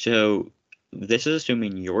 so this is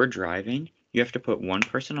assuming you're driving. You have to put one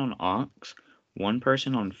person on aux, one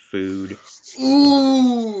person on food.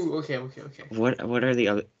 Ooh. Okay. What are the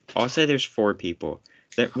other? I'll say there's 4 people.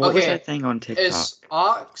 What was that thing on TikTok? It's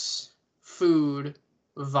aux, food,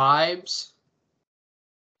 vibes,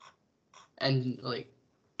 and like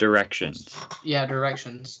Directions. yeah,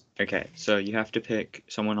 directions. Okay, so you have to pick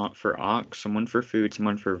someone for aux, someone for food,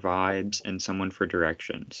 someone for vibes, and someone for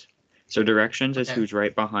directions. So directions is Okay. who's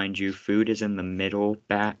right behind you. Food is in the middle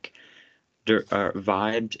back.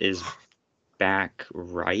 Vibes is back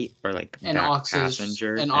right or like And back aux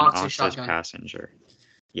passenger, is and aux aux is is shotgun. passenger.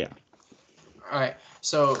 Yeah. All right.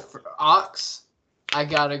 So for aux, I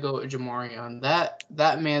gotta go with Jamarion.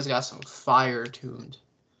 That man's got some fire tuned.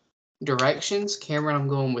 Directions, Cameron, I'm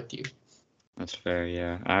going with you. That's fair,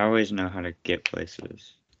 yeah. I always know how to get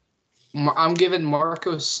places. I'm giving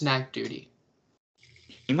Marco snack duty.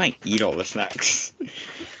 You might eat all the snacks.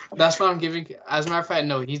 That's what I'm giving. As a matter of fact,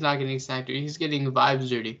 no, he's not getting snack duty. He's getting vibes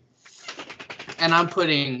duty. And I'm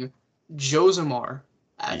putting Josemar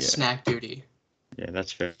at Yeah. snack duty. Yeah,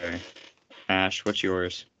 that's fair. Ash, what's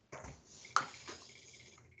yours?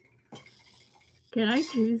 Can I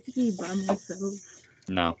choose to be by myself?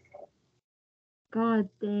 No. God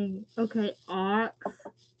dang. Okay, aux.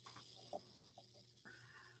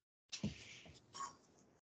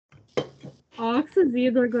 Aux is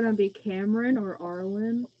either gonna be Cameron or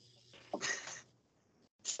Arlen.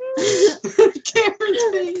 Cameron's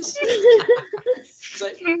face.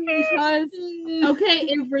 Because okay,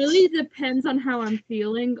 it really depends on how I'm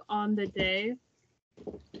feeling on the day.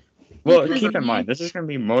 Well, Because keep in me- mind, this is going to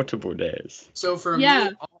be multiple days. So for Yeah,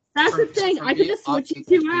 me, That's the for thing. I me, could just switch you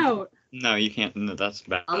two out. No, you can't. No, that's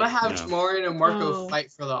bad. I'm gonna have No. Jamarion and Marco Oh.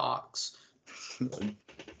 fight for the aux.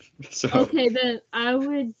 So, Okay, then I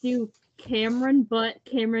would do Cameron, but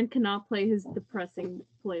Cameron cannot play his depressing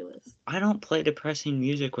playlist. I don't play depressing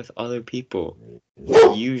music with other people.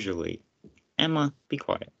 Usually. Emma, be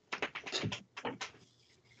quiet.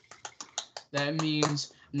 That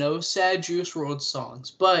means no sad Juice WRLD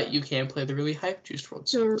songs, but you can play the really hype Juice WRLD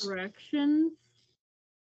songs. Directions.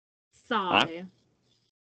 Sigh.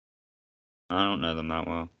 I don't know them that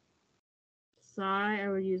well. Psy I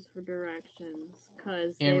would use for directions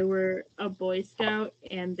because Yeah. they were a Boy Scout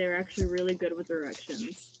and they're actually really good with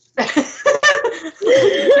directions.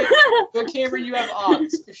 But Cameron, you have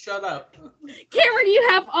ox. Shut up. Cameron, you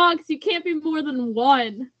have ox. You can't be more than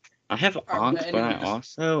one. I have Alright, ox, but but I anyways,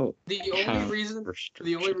 also The only have reason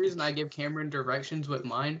restrictions. I give Cameron directions with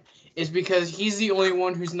mine is because he's the only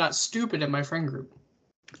one who's not stupid in my friend group.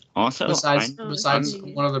 Also, Besides Oh, besides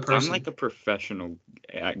okay. one other I'm person. like a professional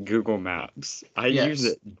at Google Maps. I use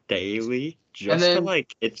Yes. it daily And just to then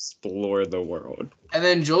like explore the world. and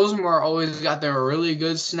then Josemar always got their really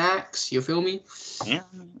good snacks. You feel me? Yeah,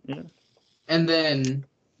 yeah. And then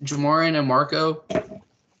Jamarian and Marco,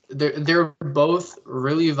 they're both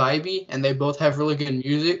really vibey and they both have really good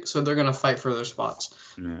music, so they're gonna fight for their spots.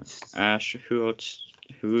 Yeah. Ash, who else?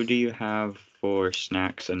 Who do you have for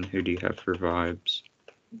snacks and who do you have for vibes?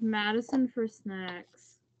 Madison for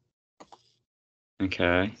snacks.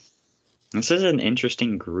 Okay. This is an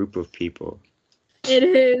interesting group of people. It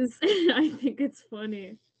is. I think it's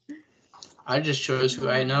funny. I just chose who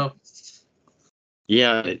I know.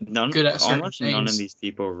 Yeah, Good at certain almost none of things. these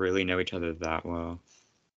people really know each other that well.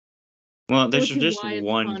 Well, there's Which is just why it's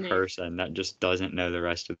one funny. person that just doesn't know the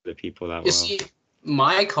rest of the people that You well. see,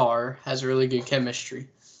 my car has really good chemistry.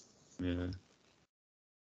 Yeah.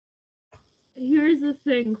 Here's the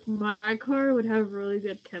thing. My car would have really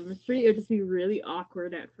good chemistry. It would just be really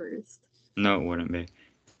awkward at first. No, it wouldn't be.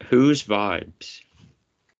 Whose vibes?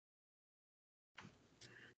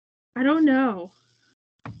 I don't know.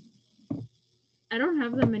 I don't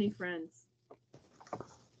have that many friends.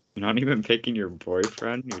 You're not even picking your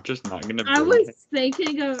boyfriend? You're just not gonna I bring was it?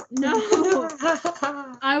 thinking of no.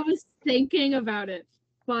 I was thinking about it,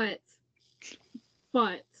 but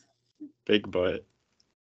Big butt.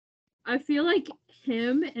 I feel like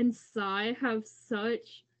him and Sai have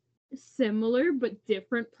such similar but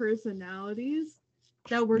different personalities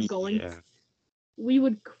that we're going. Yeah. We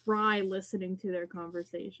would cry listening to their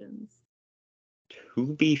conversations. To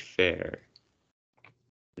be fair,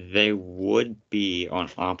 they would be on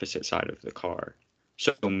opposite side of the car.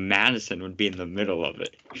 So Madison would be in the middle of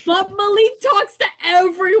it. But Malik talks to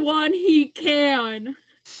everyone he can.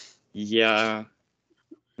 Yeah.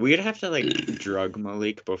 We'd have to like drug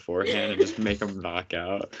Malik beforehand and just make him knock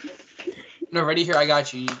out. No, ready here, I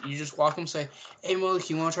got you. You just walk him, say, "Hey, Malik,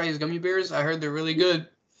 you want to try these gummy bears? I heard they're really good."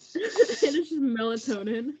 And it's just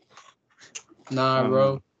melatonin. Nah,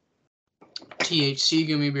 bro. THC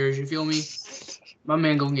gummy bears, you feel me? My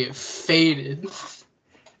man gonna get faded.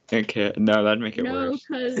 Okay, no, that'd make it No, worse.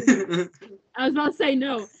 because I was about to say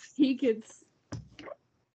no. He gets.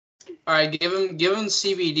 All right, give him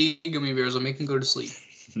CBD gummy bears. I'll make him go to sleep.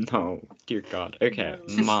 No, dear God. Okay,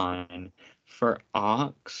 No. mine. For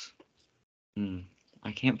Ox,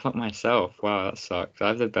 I can't put myself. Wow, that sucks. I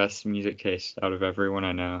have the best music taste out of everyone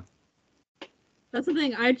I know. That's the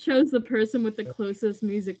thing. I chose the person with the closest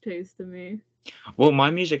music taste to me. Well, my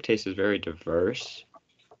music taste is very diverse.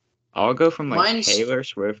 I'll go from like Mine's- Taylor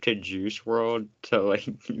Swift to Juice World to like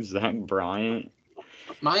Zach Bryant.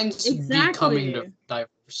 Mine's Exactly. becoming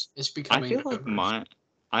diverse. It's I becoming feel like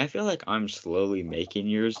I feel like I'm slowly making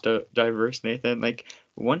yours diverse, Nathan. Like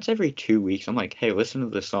once every 2 weeks, I'm like, "Hey, listen to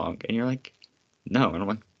this song," and you're like, "No," and I'm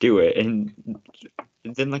like, "Do it," and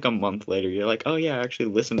then like a month later, you're like, "Oh yeah, I actually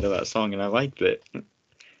listened to that song and I liked it."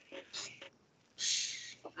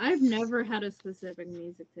 I've never had a specific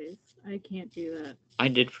music taste. I can't do that. I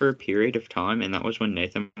did for a period of time, and that was when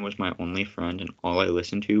Nathan was my only friend, and all I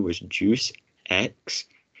listened to was Juice X,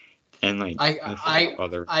 and like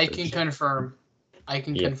other. I can confirm. Yeah.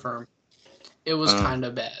 Confirm. It was kind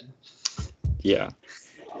of bad. Yeah,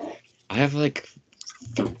 I have like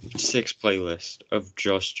 6 playlists of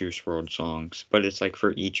just Juice WRLD songs, but it's like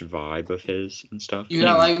for each vibe of his and stuff. You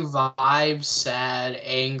got like vibe, sad,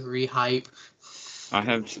 angry, hype. I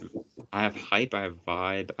have hype, I have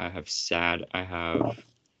vibe, I have sad, and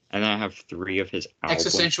then I have 3 of his albums.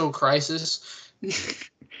 Existential crisis.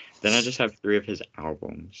 Then I just have 3 of his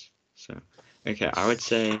albums. So, okay, I would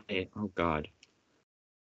say, oh god.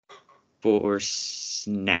 For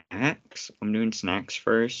snacks, I'm doing snacks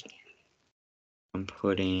first. I'm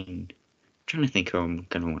trying to think who I'm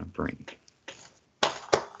gonna want to bring.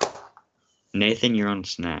 Nathan, you're on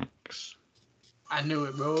snacks. I knew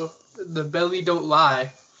it, bro. The belly don't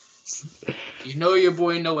lie. You know your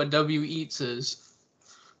boy know what W eats is.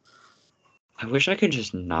 I wish I could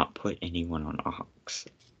just not put anyone on Ox.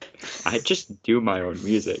 I just do my own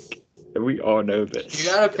music. And we all know this. You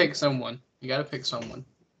gotta pick someone.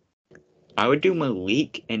 I would do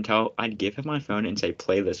Malik until I'd give him my phone and say,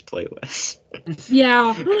 play this playlist.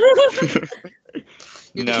 Yeah.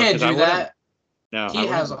 You No, can't 'cause I do that. No, He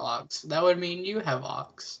has ox. That would mean you have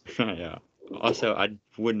ox. Yeah. Also, I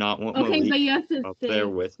would not want Okay, Malik but you have to up there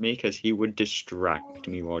think. with me because he would distract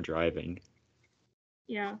me while driving.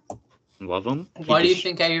 Yeah. Love him. Why do you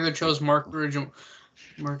think I either chose Mark or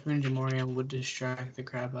Jamorian would distract the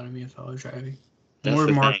crap out of me if I was driving? That's More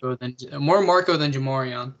the Marco than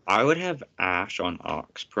Jamorian. I would have Ash on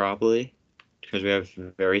Ox probably because we have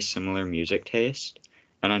very similar music taste,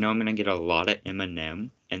 and I know I'm gonna get a lot of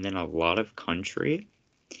Eminem and then a lot of country.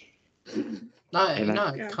 Not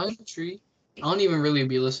Yeah. country. I don't even really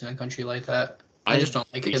be listening to country like that. I just don't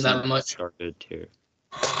like it that much. Started too.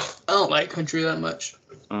 I don't like country that much.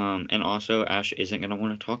 And also Ash isn't gonna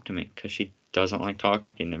want to talk to me because she doesn't like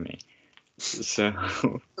talking to me. So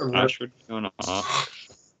Ash would be on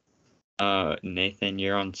Ox. Nathan,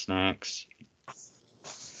 you're on Snacks.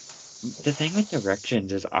 The thing with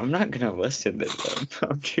directions is I'm not gonna listen to them.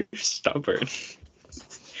 I'm too stubborn.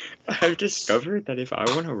 I've discovered that if I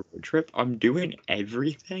want a road trip, I'm doing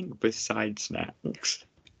everything besides Snacks.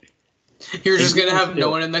 You're just gonna have no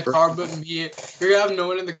one in the car but me. You're gonna have no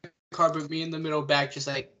one in the car but me in the middle back, just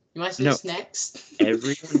like, you want some snacks?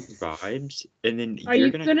 Everyone vibes, and then Are you're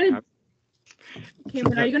you gonna have...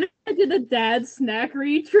 Cameron, are you gonna do the dad snack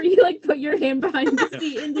reach where you like put your hand behind the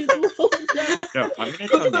seat and do the whole jump? No, I'm gonna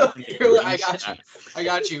tell Nathan to bring I got you. I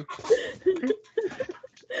got you.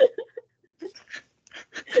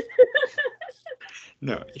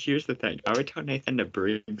 No, here's the thing. I would tell Nathan to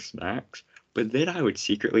bring snacks, but then I would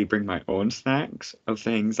secretly bring my own snacks of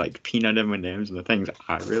things like peanut M&Ms and the things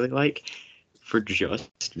I really like for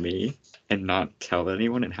just me and not tell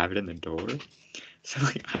anyone and have it in the door. So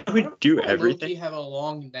like, I would do everything. You have a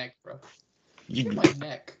long neck, bro. You my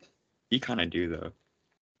neck. You kind of do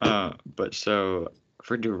though. But so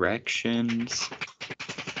for directions,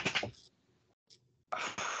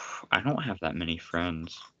 I don't have that many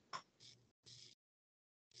friends.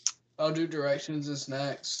 I'll do directions and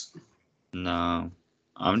snacks. No,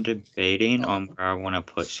 I'm debating on where I want to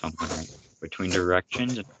put something between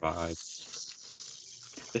directions and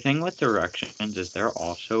vibes. The thing with directions is they're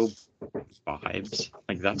also vibes.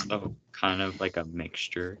 Like that's the kind of like a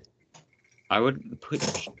mixture. I would put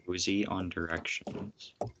Josie on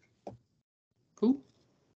directions. Who?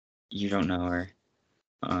 You don't know her.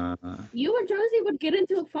 You and Josie would get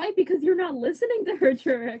into a fight because you're not listening to her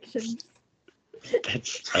directions.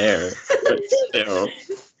 That's fair, but still.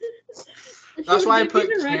 That's why I put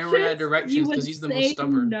Cameron at directions because he's the most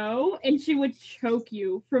stubborn. No, and she would choke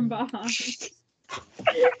you from behind.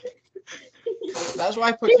 That's why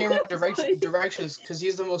I put Cameron at directions because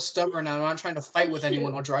he's the most stubborn. And I'm not trying to fight with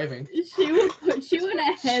anyone while driving. She would put you in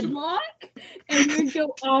a headlock, and you'd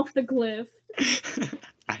go off the cliff.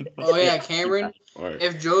 Oh yeah, Cameron.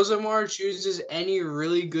 If Josemar chooses any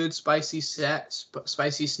really good spicy snacks,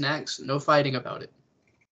 no fighting about it.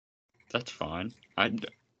 That's fine. I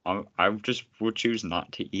just would choose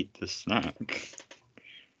not to eat the snack.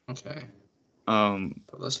 Okay.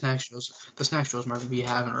 But the snack shows Josemar be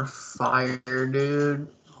having are fire, dude.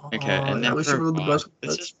 Okay, and then for vibes,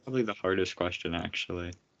 this is probably the hardest question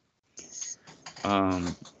actually.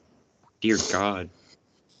 Dear God.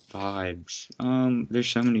 Vibes. There's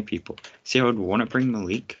so many people. See, I would want to bring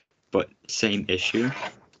Malik, but same issue.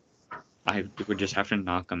 I would just have to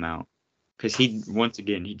knock him out. Because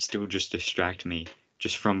he'd still just distract me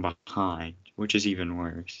just from behind, which is even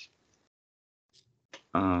worse.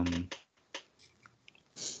 Let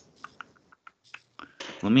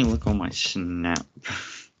me look on my snap.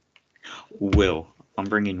 Will. I'm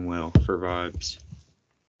bringing Will for vibes.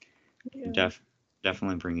 Yeah.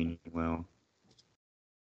 Definitely bringing Will.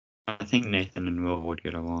 I think Nathan and Will would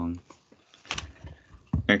get along.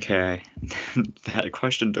 Okay. That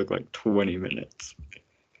question took like 20 minutes.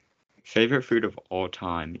 Favorite food of all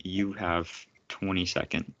time? You have 20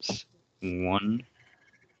 seconds. 1,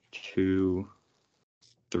 2,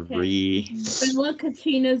 3. Vanilla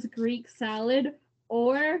Cucina's Greek salad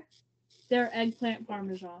or their eggplant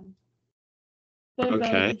parmesan. But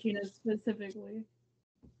Bella Cucina specifically.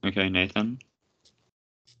 Okay, Nathan?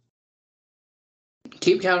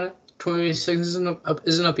 Keep counting. 26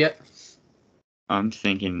 isn't up yet. I'm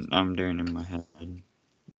thinking, I'm doing it in my head.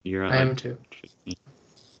 You're at I am too.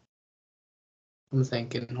 I'm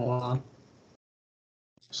thinking, hold on.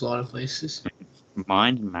 There's a lot of places.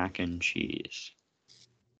 Mine's mac and cheese.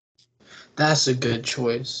 That's a good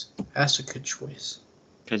choice.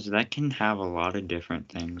 Because that can have a lot of different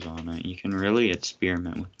things on it. You can really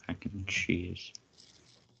experiment with mac and cheese.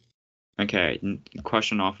 Okay,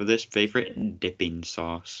 question off of this. Favorite dipping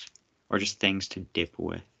sauce? Or just things to dip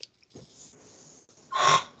with?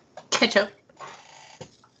 Ketchup.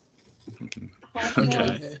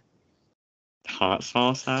 Okay. hot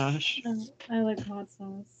sauce, Ash? I like hot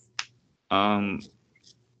sauce.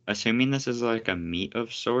 Assuming this is like a meat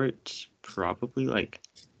of sorts, probably like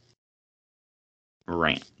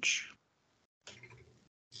ranch.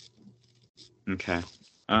 Okay.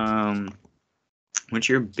 What's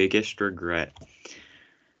your biggest regret?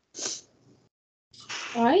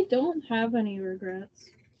 I don't have any regrets.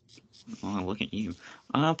 Oh, look at you.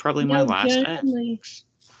 Probably my last genuinely, ex.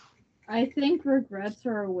 I think regrets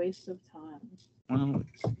are a waste of time. Well,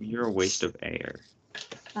 you're a waste of air.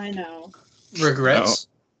 I know. Regrets?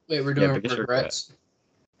 Wait, we're doing biggest regrets?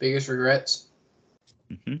 Biggest regrets?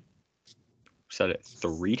 Mm-hmm. Said it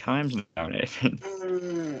 3 times now, Nathan.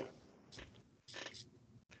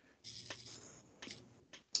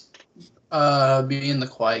 Being the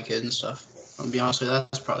quiet kid and stuff. I'll be honest with you,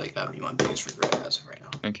 that's probably gotta be my biggest regret as of right now.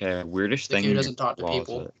 Okay, weirdest The thing kid in who your doesn't talk to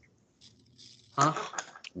people. closet. Huh?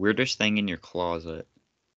 Weirdest thing in your closet.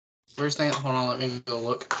 Where's thing? Hold on, let me go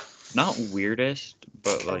look. Not weirdest,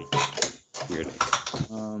 but like weirdest.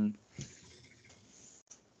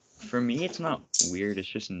 For me, it's not weird. It's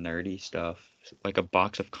just nerdy stuff, like a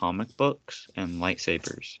box of comic books and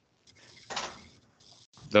lightsabers.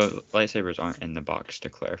 The lightsabers aren't in the box, to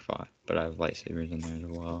clarify, but I have lightsabers in there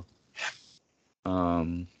as well.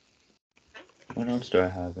 What else do I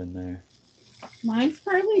have in there? Mine's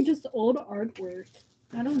probably just old artwork.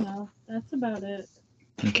 I don't know. That's about it.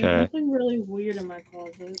 There's Okay. nothing really weird in my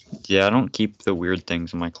closet. Yeah, I don't keep the weird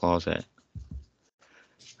things in my closet.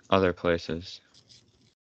 Other places.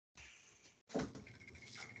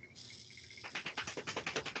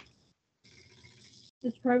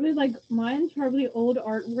 It's probably like mine's probably old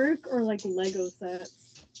artwork or like Lego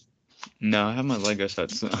sets. No, I have my Lego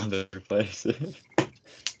sets in other places.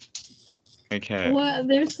 Okay. Well,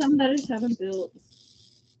 there's some that I just haven't built.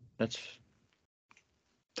 That's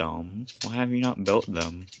dumb. Why have you not built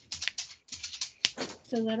them?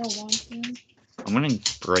 Because I don't want to. I'm gonna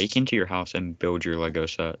break into your house and build your Lego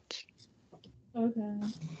sets. Okay.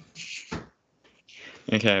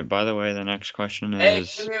 Okay, by the way, the next question Hey,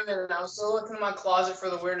 is... give me a minute. I'm still looking in my closet for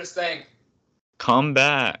the weirdest thing. Come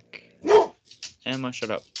back! Emma, shut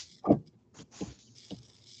up.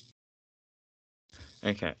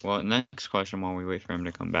 Okay, well, next question while we wait for him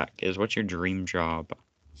to come back is, what's your dream job?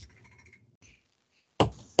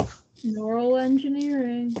 Neural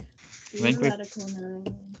engineering. think we- Theoretical neural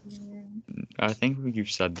engineering. I think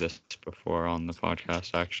you've said this before on the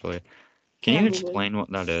podcast, actually. Can you Probably. explain what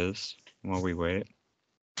that is while we wait?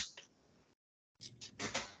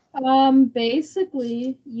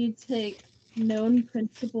 Basically, you take known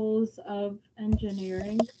principles of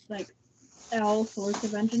engineering, like all sorts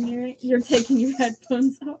of engineering. You're taking your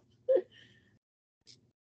headphones off.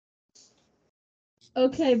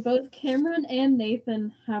 Okay, both Cameron and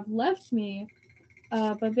Nathan have left me.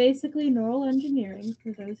 But basically, neural engineering,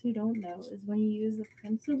 for those who don't know, is when you use the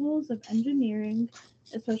principles of engineering,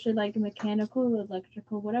 especially like mechanical,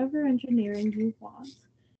 electrical, whatever engineering you want,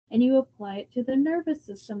 and you apply it to the nervous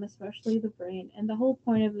system, especially the brain. And the whole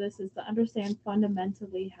point of this is to understand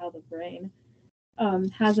fundamentally how the brain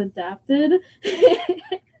has adapted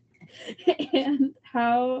and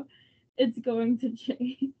how it's going to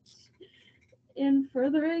change. In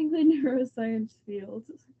furthering the neuroscience field,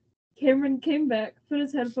 Cameron came back, put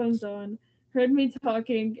his headphones on, heard me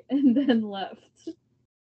talking, and then left.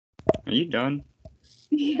 Are you done?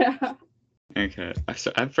 Yeah. Okay.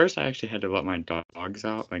 So at first, I actually had to let my dogs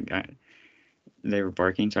out. They were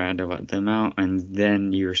barking, so I had to let them out, and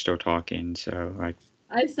then you were still talking. So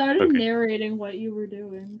I started Okay. narrating what you were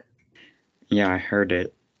doing. Yeah, I heard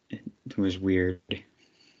it. It was weird.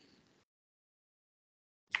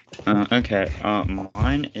 Okay.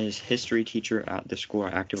 Mine is history teacher at the school I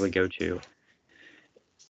actively go to.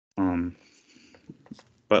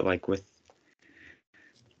 But like with,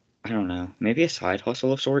 I don't know, maybe a side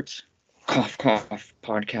hustle of sorts. Cough, cough,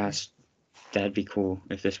 podcast. That'd be cool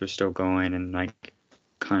if this was still going and like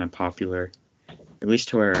kind of popular. At least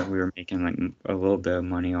to where we were making like a little bit of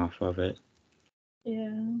money off of it.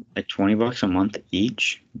 Yeah. Like $20 a month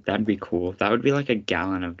each. That'd be cool. That would be like a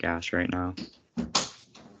gallon of gas right now.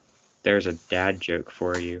 There's a dad joke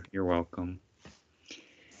for you. You're welcome.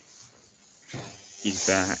 He's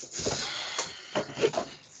back.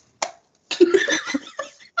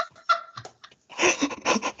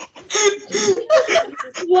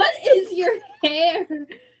 What is your hair?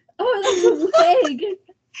 Oh, that's a wig.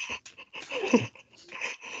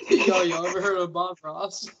 Y'all ever heard of Bob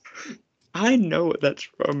Ross? I know what that's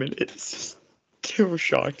from, and it still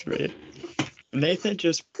shocked me. Nathan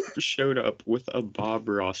just showed up with a Bob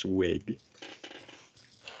Ross wig.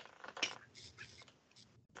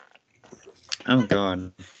 Oh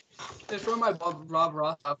god. It's from my Rob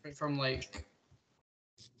Ross outfit from like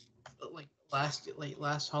last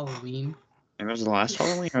Halloween. It was the last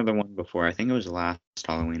Halloween or the one before? I think it was last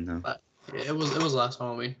Halloween though. Yeah, it was last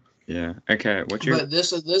Halloween. Yeah. Okay. What's your? But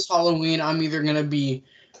this Halloween, I'm either gonna be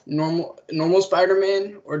normal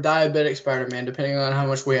Spider-Man or diabetic Spider-Man, depending on how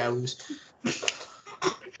much weight I lose.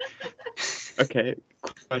 Okay.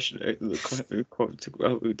 Question.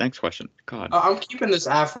 Next question. God. I'm keeping this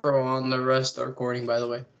afro on the rest of the recording, by the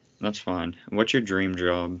way. That's fine. What's your dream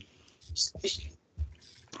job?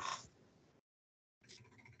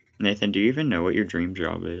 Nathan, do you even know what your dream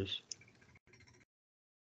job is?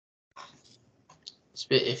 It's a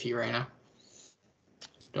bit iffy right now.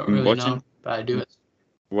 Don't really know, but I do it.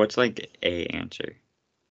 What's like a answer?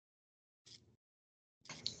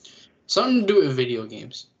 Something to do with video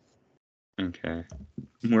games. Okay.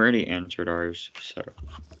 We already answered ours, so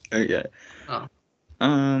okay. Oh.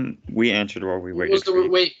 We answered while we waited.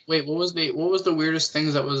 Wait. What was the weirdest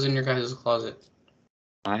things that was in your guys' closet?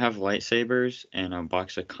 I have lightsabers and a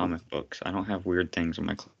box of comic books. I don't have weird things in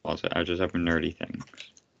my closet. I just have nerdy things.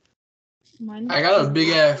 I got a big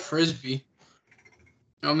ass frisbee.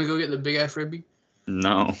 You want me to go get the big ass frisbee?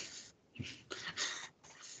 No.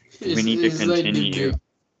 We need to continue.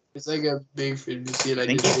 It's like a big frisbee. I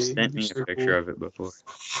think you sent me a picture of it before.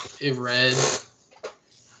 It's red.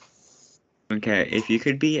 Okay, if you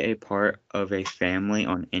could be a part of a family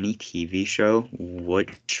on any TV show,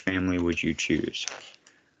 which family would you choose?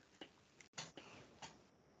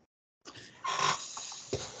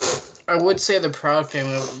 I would say the Proud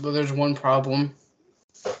Family, but there's one problem.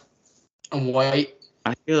 I'm white.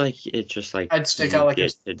 I feel like it's just like I'd stick out like a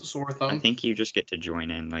sore thumb. I think you just get to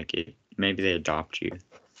join in. Like maybe they adopt you.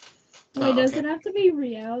 Wait, does it have to be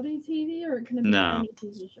reality TV or can it be any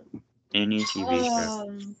TV show? Any TV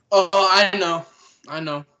show. Oh, I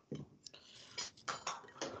know.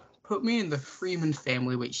 Put me in the Freeman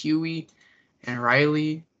family with Huey and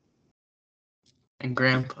Riley and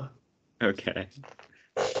Grandpa. Okay.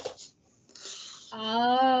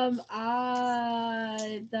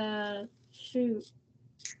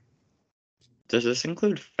 Does this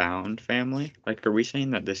include found family? Like, are we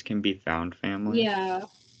saying that this can be found family? Yeah.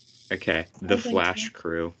 Okay, the Flash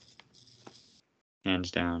crew.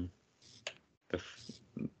 Hands down.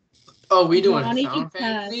 We doing found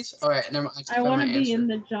families? Alright, never mind. I want to be in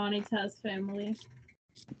the Johnny Test family.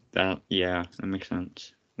 That makes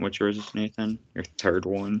sense. What's yours, Nathan? Your third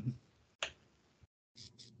one?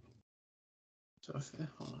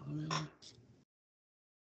 Hold on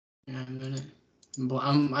a minute.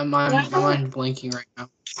 My mind's blinking right now.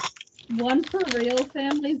 One for real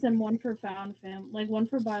families and one for found family. Like one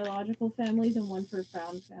for biological families and one for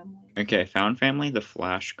found family. Okay, found family, the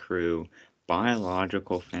Flash crew,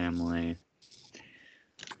 biological family.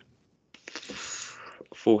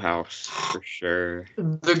 Full House, for sure.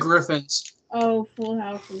 The Griffins. Oh, Full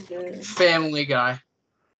House is good. Family Guy.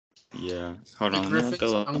 Yeah. Hold on, let me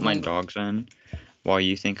let my dogs in. While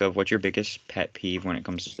you think of what's your biggest pet peeve when it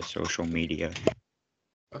comes to social media?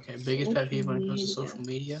 Okay, biggest pet peeve when it comes to social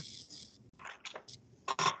media?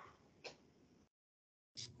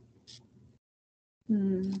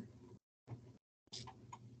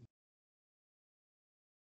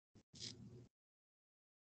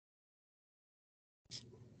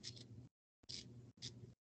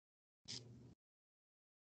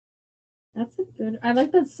 That's a good. I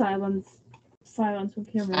like that silence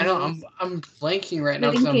with camera. I know. I'm blanking right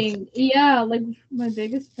now. Yeah, like my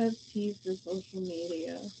biggest pet peeve for social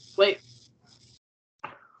media. Wait.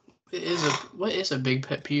 What is a big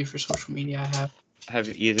pet peeve for social media I have? Have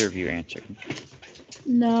either of you answered?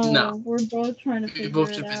 No. We're both trying to figure it out. We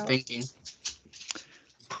both have been thinking.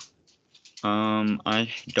 I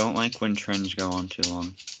don't like when trends go on too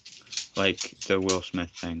long. Like the Will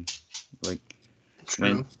Smith thing. Like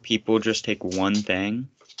when people just take one thing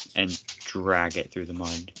and drag it through the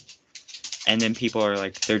mud. And then people are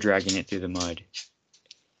like, they're dragging it through the mud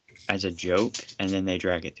as a joke, and then they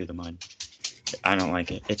drag it through the mud. I don't like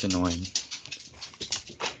it. It's annoying.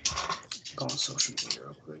 Go on social media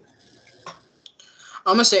real quick.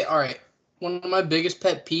 I'm gonna say, alright, one of my biggest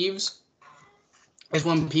pet peeves is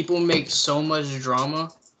when people make so much drama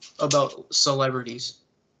about celebrities.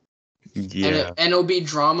 Yeah. And it'll be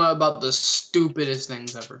drama about the stupidest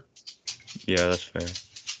things ever. Yeah, that's fair.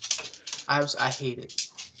 I hate it.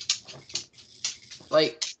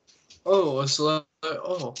 Like, so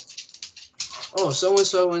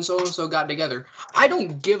and so got together. I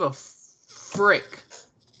don't give a frick.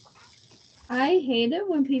 I hate it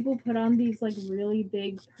when people put on these like really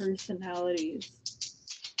big personalities.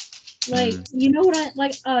 Like you know what I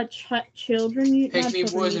like? Children. Pick me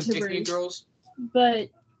boys and pick me girls. But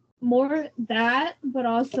more that, but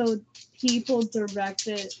also people who try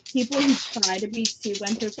to be too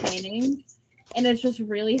entertaining, and it's just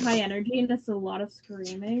really high energy and it's a lot of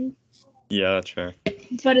screaming. Yeah, that's fair.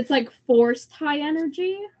 But it's like forced high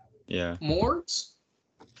energy. Yeah. Morgs?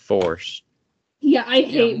 Forced. Yeah, I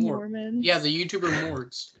hate Morg. Mormons. Yeah, the YouTuber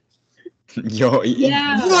Morgs. Yo,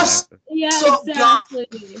 Yeah. Yes! Yeah, So exactly.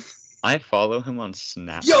 I follow him on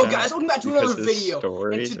Snapchat. Yo, guys, welcome back to because another his video. And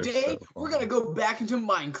stories are today, so we're funny. going to go back into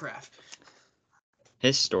Minecraft.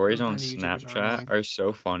 His stories What on kind of YouTubers are Snapchat online? are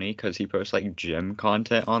so funny because he posts like gym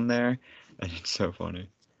content on there, and it's so funny.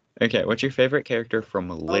 Okay, what's your favorite character from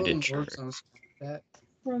literature? Morgs on Snapchat.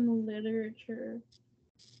 From literature.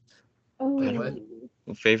 Oh. What?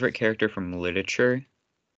 Favorite character from literature?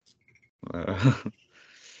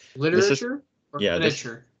 Literature? Or yeah, this-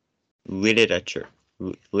 literature?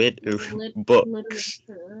 literature. Books.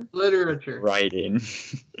 Literature. Writing.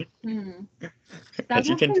 That's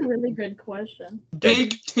you actually can a really good question.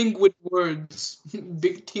 Big thing with words.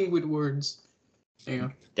 Big thing with words. There you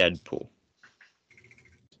go. Deadpool.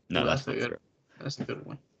 No, Ooh, that's a not good. true. That's a good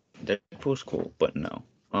one. Deadpool's cool, but no.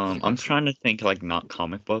 I'm trying to think like not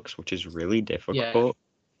comic books, which is really difficult.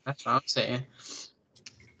 That's what I'm saying.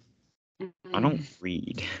 I don't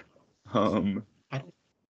read. Let I don't-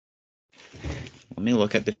 me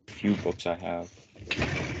look at the few books I have.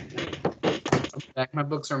 Back, my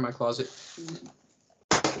books are in my closet.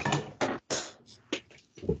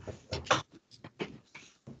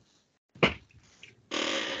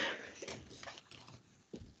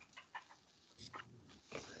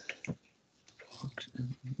 Books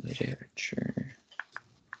and literature.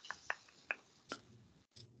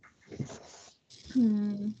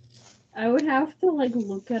 I would have to like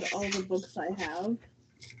look at all the books I have.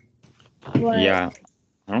 But Yeah,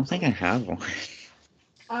 I don't think I have one.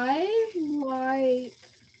 I like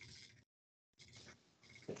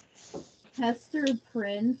Hester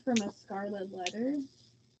Prynne from A Scarlet Letter.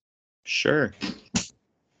 Sure.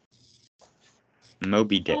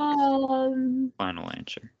 Moby Dick. Final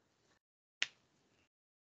answer.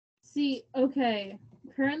 See, okay.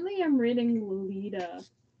 Currently I'm reading Lolita.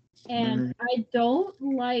 And I don't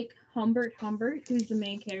like Humbert, who's the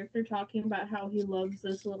main character, talking about how he loves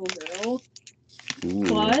this little girl. Ooh.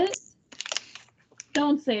 But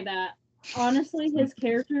don't say that. Honestly, his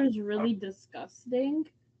character is really disgusting,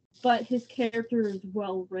 but his character is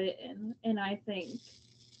well written, and I think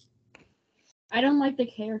I don't like the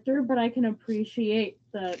character, but I can appreciate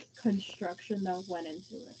the construction that went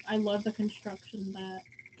into it. I love the construction that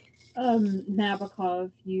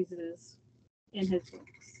Nabokov uses in his books.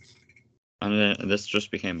 This just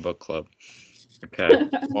became book club. Okay.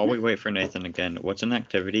 While we wait for Nathan again, what's an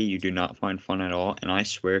activity you do not find fun at all? And I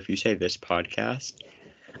swear, if you say this podcast,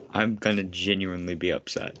 I'm gonna genuinely be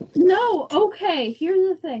upset. No, okay. Here's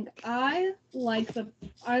the thing. I like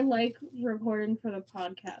recording for the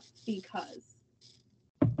podcast because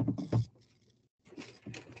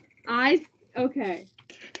I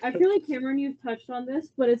feel like Cameron, you've touched on this,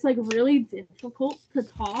 but it's like really difficult to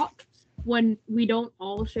talk when we don't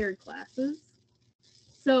all share classes.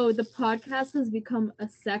 So the podcast has become a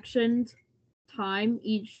sectioned time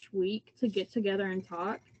each week to get together and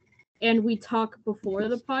talk. And we talk before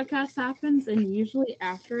the podcast happens and usually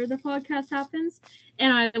after the podcast happens.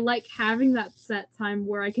 And I like having that set time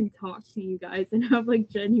where I can talk to you guys and have like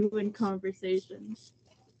genuine conversations.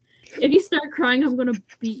 If you start crying, I'm gonna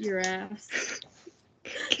beat your ass.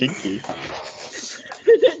 Kinky.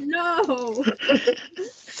 No.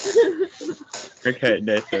 Okay,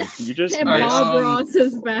 Nathan, you just And missed... Bob Ross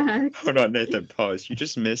is back. Hold on, Nathan, pause. You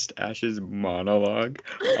just missed Ash's monologue.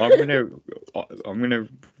 I'm gonna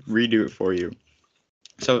redo it for you.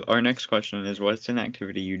 So our next question is, what's an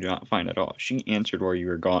activity you do not find at all? She answered while you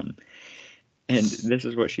were gone. And this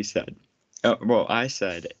is what she said. Well, I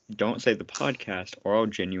said, don't say the podcast or I'll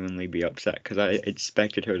genuinely be upset, because I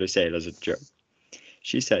expected her to say it as a joke.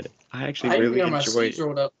 She said, I actually really enjoy...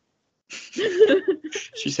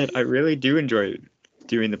 She said, I really do enjoy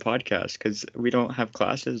doing the podcast because we don't have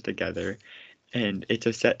classes together and it's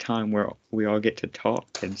a set time where we all get to talk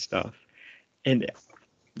and stuff. And it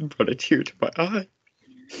brought a tear to my eye.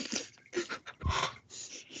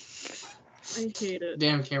 I hate it.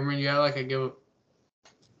 Damn, Cameron, you got like a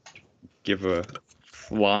Give a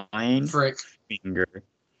flying frick. finger.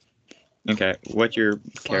 Okay, what's your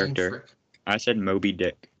Flying character? frick. I said Moby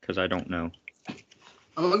Dick because I don't know.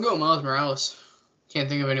 I'm gonna go Miles Morales. Can't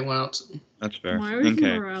think of anyone else. That's fair. Miles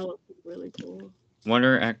Okay. Morales is really cool.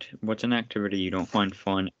 What's an activity you don't find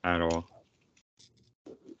fun at all?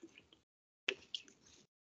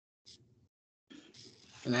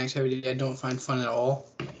 An activity I don't find fun at all.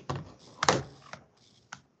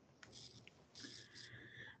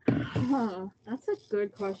 That's a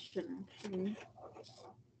good question, actually.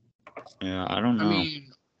 Yeah, I don't know. I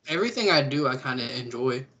mean, everything I do, I kind of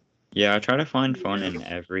enjoy. Yeah, I try to find fun Yeah. in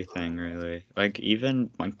everything, really. Like, even,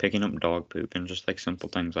 like, picking up dog poop and just, like, simple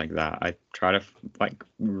things like that. I try to, like,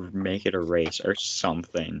 make it a race or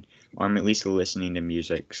something. Or I'm at least listening to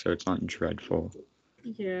music, so it's not dreadful.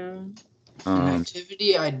 Yeah. An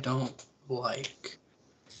activity I don't like.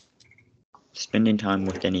 Spending time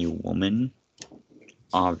with any woman,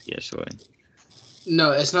 obviously.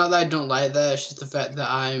 No, it's not that I don't like that. It's just the fact that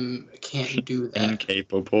can't do that.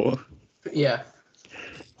 Incapable. Yeah,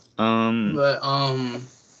 Um, but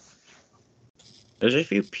there's a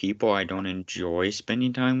few people I don't enjoy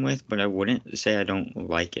spending time with, but I wouldn't say I don't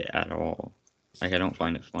like it at all. Like, I don't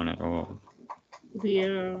find it fun at all.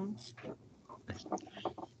 Yeah.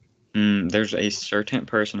 There's a certain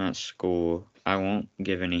person at school, I won't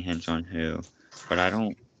give any hints on who, but I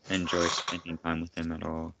don't enjoy spending time with him at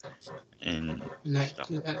all and stuff.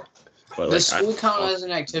 But does like, school count as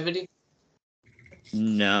an activity?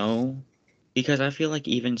 no, because I feel like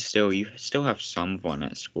even still, you still have some fun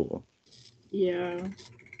at school. Yeah.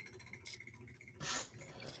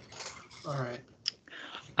 All right.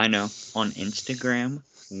 I know on Instagram,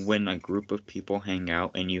 when a group of people hang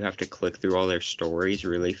out and you have to click through all their stories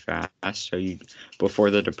really fast, so you before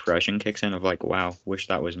the depression kicks in of like, wow, wish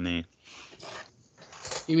that was me.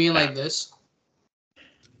 You mean like this?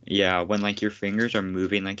 Yeah, when like your fingers are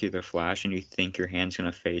moving like through the flash and you think your hand's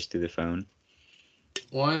gonna phase through the phone.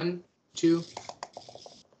 1, 2.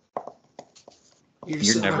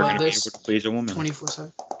 You're never gonna be able to please a woman.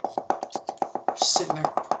 24/7. Sitting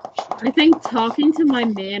there. I think talking to my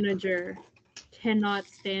manager, cannot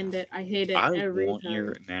stand it. I hate it I every want time.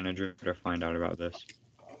 your manager to find out about this.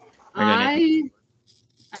 I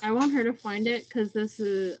want her to find it because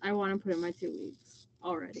I want to put in my 2 weeks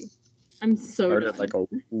already. I'm so Started done. like a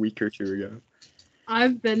week or two ago.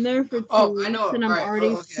 I've been there for 2 weeks I know. and I'm Right. already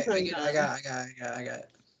Okay. so I get done. I got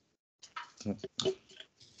it.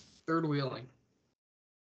 Third wheeling.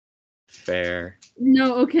 Fair.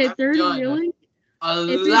 No, okay, I've third done wheeling. A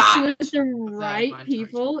If lot. it's with the my right entire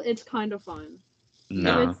people, it's kind of fun.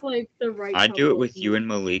 No. If it's like the right I do it couple, with you and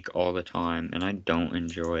Malik all the time, and I don't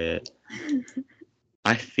enjoy it.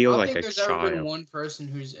 I feel I don't like think a there's ever been child. one person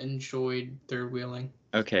who's enjoyed third wheeling.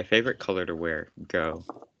 Okay, favorite color to wear? Go.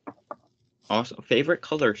 Also, favorite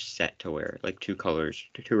color set to wear? Like two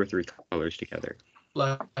or three colors together.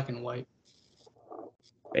 Black and white.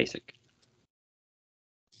 Basic.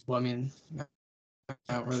 Well, I mean, I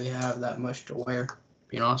don't really have that much to wear,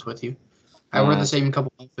 being honest with you. I wear the same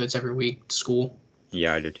couple outfits every week to school.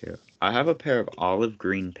 Yeah, I do too. I have a pair of olive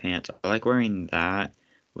green pants. I like wearing that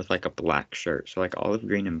with like a black shirt. So like olive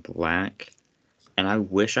green and black. And I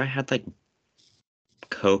wish I had like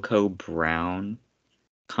cocoa brown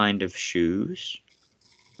kind of shoes.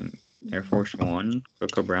 Air Force One,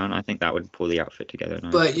 cocoa brown. I think that would pull the outfit together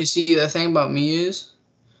nice. But you see, the thing about me is,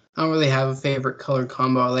 I don't really have a favorite color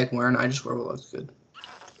combo I like wearing. I just wear what looks good.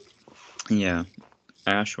 Yeah.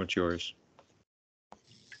 Ash, what's yours?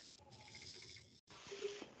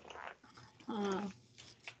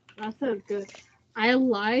 That's a good. I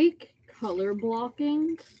like color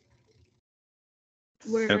blocking.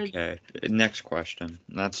 Where Okay, next question.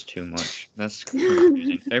 That's too much. That's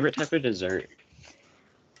confusing. Favorite type of dessert?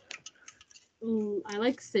 I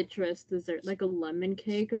like citrus dessert, like a lemon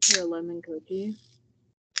cake or a lemon cookie.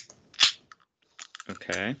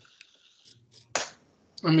 Okay.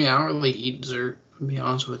 I mean, I don't really eat dessert, to be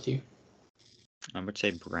honest with you. I would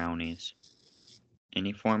say brownies.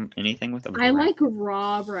 Anything with a I brown. like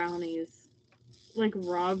raw brownies, like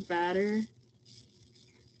raw batter.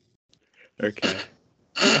 Okay.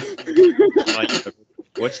 Like,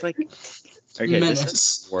 what's like? Okay, this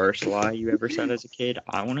is the worst lie you ever said as a kid.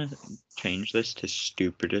 I want to change this to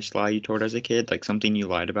stupidest lie you told as a kid, like something you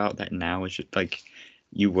lied about that now is just like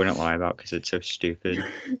you wouldn't lie about because it's so stupid.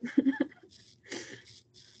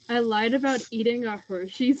 I lied about eating a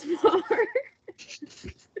Hershey's bar.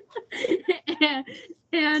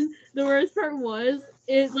 and the worst part was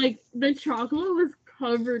it like the chocolate was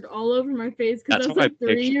covered all over my face because I was like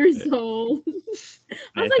 3 years old.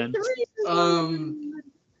 I was like 3 years old.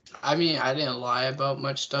 I mean, I didn't lie about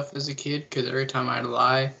much stuff as a kid because every time I'd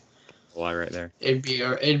lie, Right there. it'd be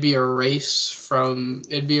a race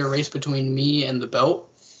between me and the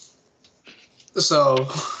belt. So,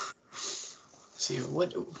 see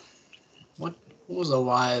what was a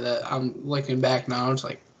lie that I'm looking back now? I'm just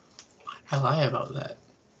like, why did I lie about that?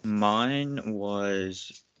 Mine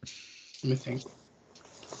was. Let me think.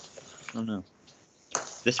 I don't know.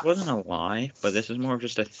 this wasn't a lie, but this is more of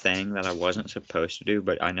just a thing that I wasn't supposed to do,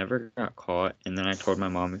 but I never got caught. And then I told my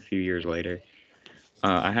mom a few years later.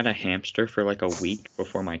 I had a hamster for like a week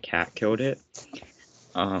before my cat killed it.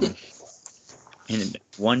 And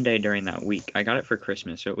one day during that week, I got it for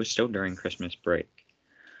Christmas, so it was still during Christmas break.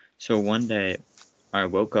 So one day, I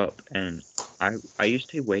woke up and I used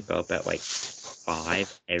to wake up at like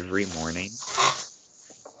 5 every morning.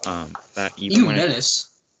 That even You when menace.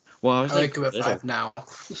 I was I like wake up at little. 5 now.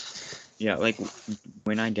 Yeah, like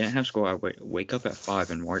when I didn't have school, I would wake up at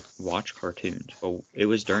 5 and watch cartoons. But it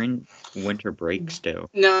was during winter break still.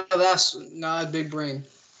 No, that's not a big brain.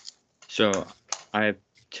 So I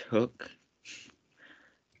took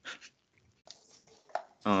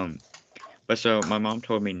but so my mom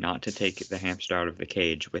told me not to take the hamster out of the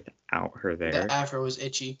cage without her there. The afro was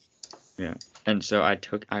itchy. Yeah. And so I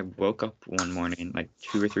woke up one morning, like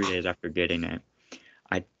 2 or 3 days after getting it.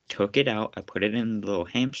 I took it out, I put it in the little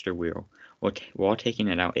hamster wheel. While taking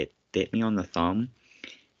it out, it bit me on the thumb,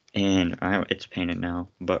 and it's painted now.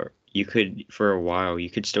 But for a while, you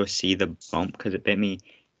could still see the bump because it bit me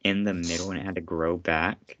in the middle and it had to grow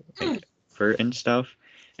back, like fur and stuff.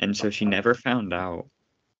 And so she never found out.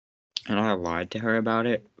 And I lied to her about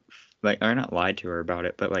it, or not lied to her about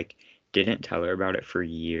it, but like didn't tell her about it for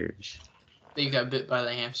years. That you got bit by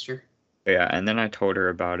the hamster. Yeah, and then I told her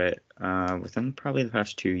about it within probably the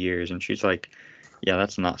past 2 years, and she's like, "Yeah,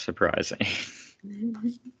 that's not surprising."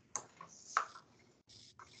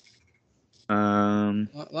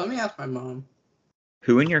 Let me ask my mom.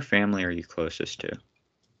 Who in your family are you closest to?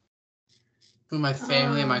 Who my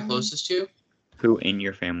family am I closest to? Who in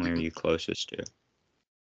your family are you closest to?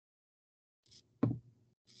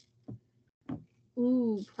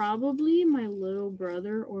 Ooh, probably my little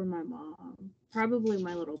brother or my mom. Probably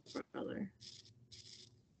my little brother.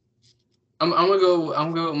 I'm gonna go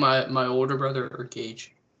with my older brother or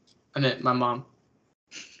Gage. I meant my mom.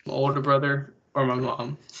 My older brother or my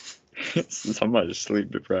mom. Somebody's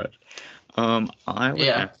sleep deprived. I would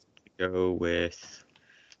have to go with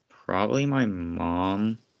probably my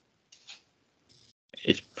mom.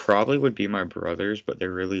 It probably would be my brothers, but they're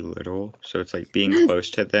really little, so it's like being close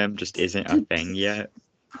to them just isn't a thing yet.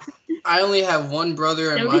 I only have one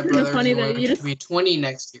brother, and my brother is going to be 20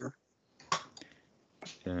 next year.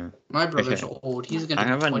 Yeah. My brother's old. He's going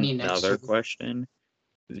to be 20 next year. I have another question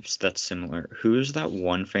that's similar. Who's that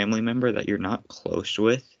one family member that you're not close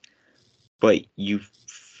with, but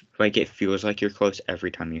like it feels like you're close every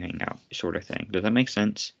time you hang out, sort of thing? Does that make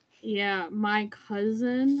sense? Yeah, my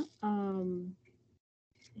cousin,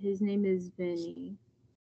 his name is Vinny.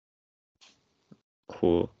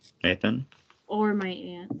 Cool. Nathan? Or my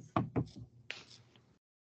aunts.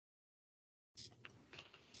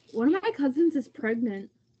 One of my cousins is pregnant.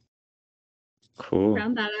 Cool.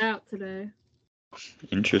 Found that out today.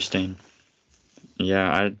 Interesting.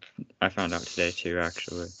 Yeah, I found out today too,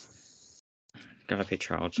 actually. Gotta pay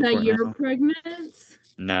child support. That you're pregnant?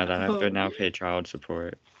 No, that I have to now pay child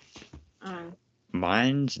support. Oh.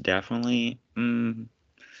 Mine's definitely, I don't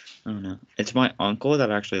know. It's my uncle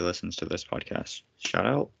that actually listens to this podcast. Shout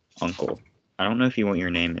out, Uncle. I don't know if you want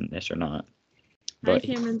your name in this or not. But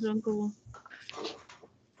hi, Cameron's uncle.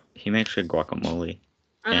 He makes good guacamole.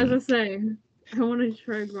 I was gonna say, I want to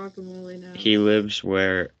try guacamole now. He lives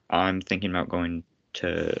where I'm thinking about going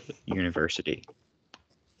to university.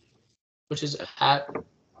 Which is at?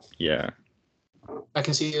 Yeah. I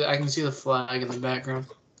can see the flag in the background.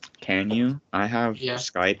 Can you? I have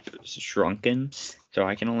Skype shrunken, so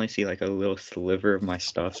I can only see like a little sliver of my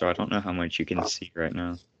stuff, so I don't know how much you can see right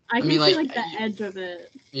now. I can see like the edge of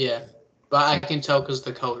it. Yeah, but I can tell because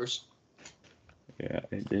the colors. Yeah,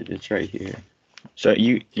 it's right here. So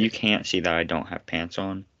you can't see that I don't have pants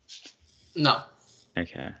on? No.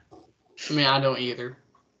 Okay. I mean, I don't either.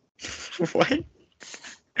 What?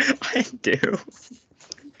 I do.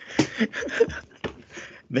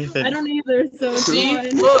 Nathan. I don't either, so it's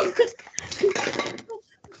fine. Look.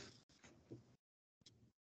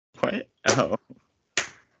 What? Oh.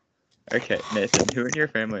 Okay, Nathan, who in your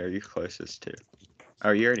family are you closest to?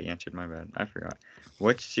 Oh, you already answered, my bad. I forgot.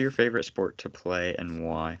 What's your favorite sport to play and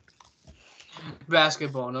why?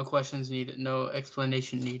 Basketball. No questions needed. No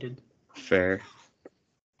explanation needed. Fair.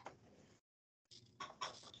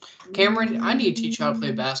 Cameron, I need to teach you how to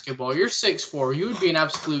play basketball. You're 6'4". You would be an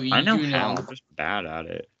absolute unit. I know how. I'm just bad at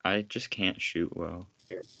it. I just can't shoot well.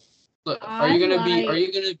 Look, are you gonna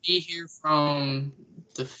be here from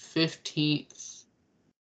the 15th?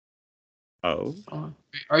 Oh.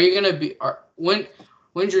 Are you gonna be?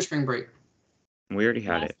 When's your spring break? We already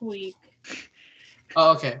had Last week.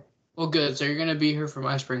 Oh, okay. Well, good. So you're gonna be here for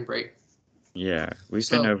my spring break. Yeah, we've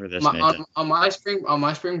been over this, on Nathan.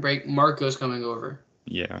 my spring break, Marco's coming over.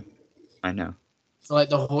 Yeah, I know. For like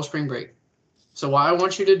the whole spring break. So what I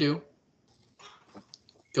want you to do,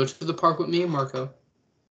 go to the park with me and Marco.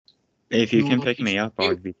 If We you can will pick teach me you- up,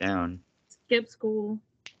 I'd be down. Skip school.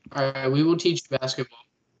 All right, we will teach you basketball.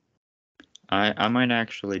 I might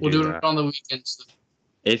actually We'll do do that. it on the weekends.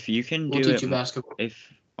 If you can We'll do teach it, you basketball. if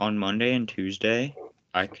on Monday and Tuesday,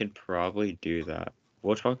 I could probably do that.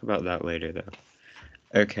 We'll talk about that later,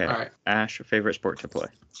 though. Okay, All right. Ash, favorite sport to play?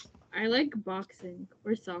 I like boxing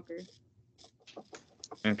or soccer.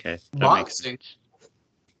 Okay, that makes Boxing. sense.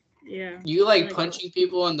 Yeah. You like Like punching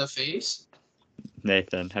people in the face?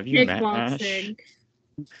 Nathan, have you met Ash? kickboxing.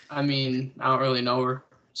 I mean, I don't really know her,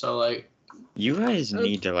 so like, You guys Okay.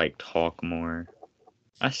 need to like talk more.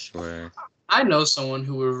 I swear. I know someone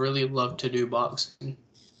who would really love to do boxing.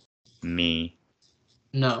 Me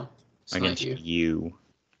No, it's against not you. you.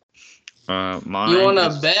 Mine You want to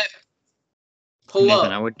is- bet? Pull Nathan,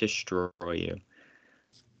 up. I would destroy you.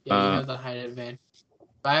 Yeah, you Uh, have the height advantage.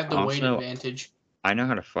 I have the weight also- advantage, I know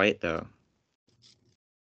how to fight though.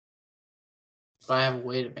 but I have a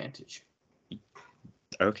weight advantage.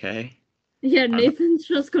 Okay. Yeah, Nathan's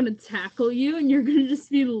just gonna tackle you and you're gonna just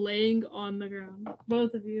be laying on the ground.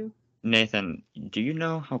 Both of you. Nathan, do you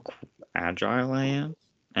know how agile I am?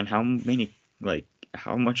 And how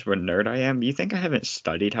much of a nerd I am? You think I haven't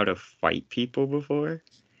studied how to fight people before?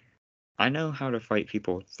 I know how to fight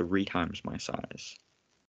people 3 times my size.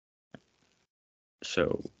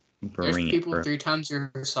 So, There's bring it. people 3 times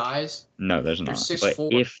your size. No, there's You're not. 6'4".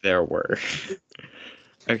 But if there were.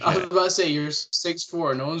 I was Okay. about to say you're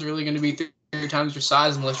 6'4". No one's really going to be 3 times your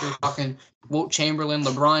size unless you're talking Wilt Chamberlain,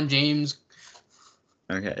 LeBron James.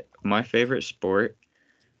 Okay. My favorite sport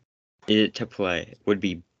to play would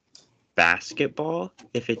be basketball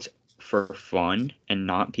if it's for fun and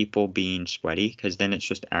not people being sweaty, because then it's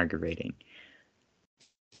just aggravating.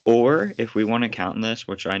 Or if we want to count this,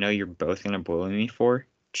 which I know you're both gonna bully me for,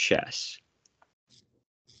 chess.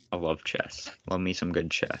 I love chess. Love me some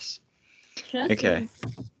good chess. Chess Okay.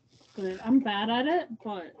 is good. I'm bad at it,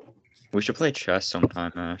 but We should play chess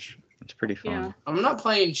sometime, Ash. It's pretty fun. yeah. I'm not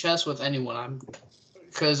playing chess with anyone.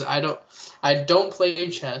 Because I don't play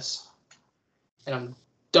chess, and I'm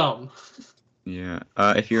dumb. Yeah.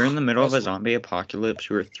 If you're in the middle of a That's- zombie apocalypse,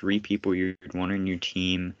 you are 3 people you'd want on your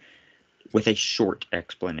team with a short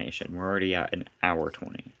explanation. We're already at an hour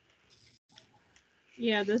 20.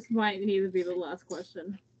 Yeah, this might need to be the last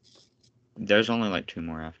question. There's only like 2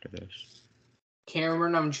 more after this.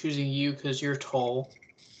 Cameron, I'm choosing you because you're tall,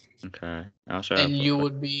 Okay. I also and have, you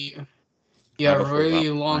would be. You I have have a full really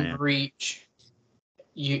up long plan. reach.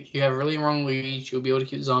 You have really long reach. You'll be able to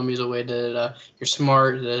keep zombies away. Da, da, da. You're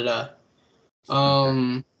smart. Da, da,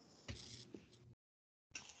 da.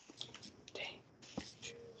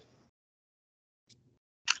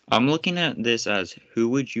 I'm looking at this as who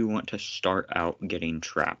would you want to start out getting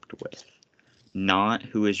trapped with, not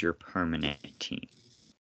who is your permanent team.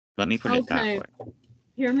 Let me put it that Okay. way.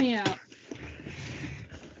 Hear me out.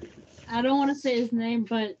 I don't want to say his name,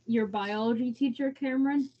 but your biology teacher,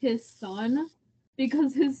 Cameron, his son,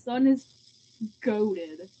 because his son is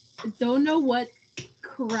goated. Don't know what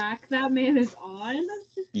crack that man is on.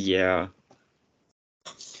 Yeah.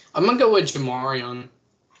 I'm gonna go with Jamarion.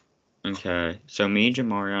 Okay. So me,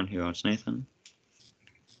 Jamarion, who else, Nathan?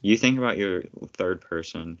 You think about your third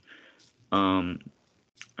person.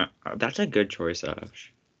 That's a good choice,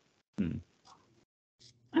 Ash. I'm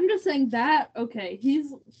just saying that, okay,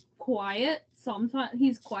 he's quiet. Sometimes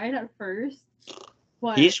he's quiet at first,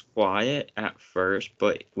 but He's quiet at first,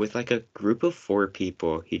 but with like a group of 4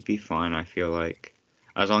 people, he'd be fine, I feel like.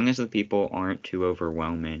 As long as the people aren't too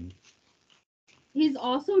overwhelming. he's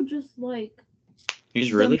also just like He's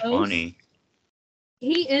the really most- funny.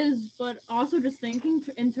 he is, but also just thinking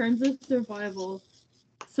in terms of survival.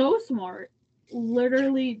 So smart,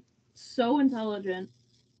 literally so intelligent.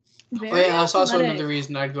 Oh Very yeah, that's also athletic. another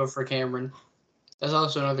reason I'd go for Cameron. That's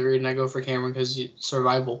also another reason I go for Cameron because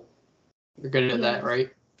survival. You're good at that, Yeah.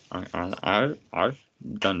 right? I've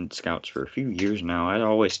done scouts for a few years now. I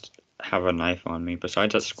always have a knife on me,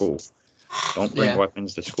 besides at school. Don't bring Yeah.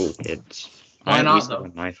 weapons to school, kids. Why I at not, least have though? a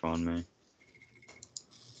knife on me.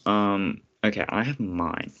 Okay, I have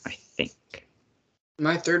mine, I think.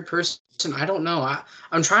 My third person, I don't know.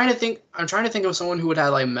 I'm trying to think. I'm trying to think of someone who would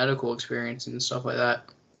have like medical experience and stuff like that.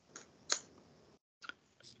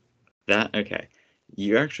 Okay.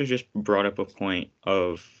 You actually just brought up a point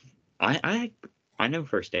of I know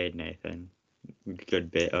first aid, Nathan.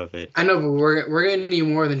 Good bit of it. I know, but we're gonna need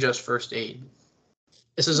more than just first aid.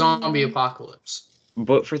 It's a zombie apocalypse.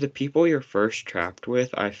 But for the people you're first trapped with,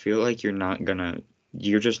 I feel like you're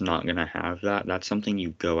just not gonna have that. That's something you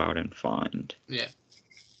go out and find. Yeah.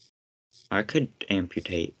 I could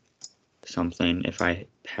amputate something if I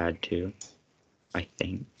had to, I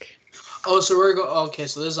think. Oh, so okay,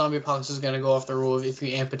 so this zombie apocalypse is gonna go off the rule of if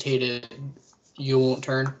you amputate it, you won't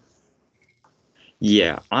turn.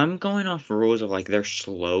 Yeah, I'm going off rules of like they're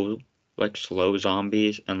slow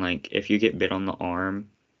zombies, and like if you get bit on the arm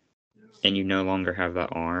and you no longer have that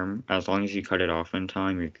arm, as long as you cut it off in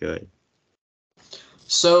time, you're good.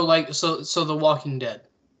 So The Walking Dead.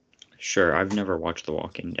 Sure, I've never watched The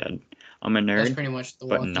Walking Dead. I'm a That's nerd, pretty much The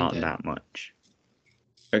but Walking not Dead. that much.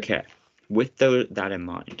 Okay, with that in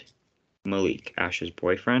mind, Malik, Ash's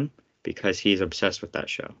boyfriend, because he's obsessed with that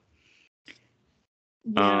show.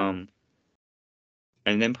 Yeah.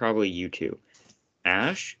 And then probably you too.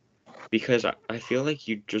 Ash, because I feel like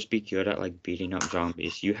you'd just be good at like beating up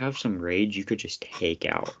zombies. You have some rage you could just take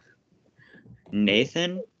out.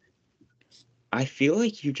 Nathan, I feel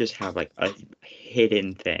like you just have like a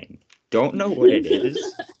hidden thing. Don't know what it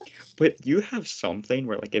is, but you have something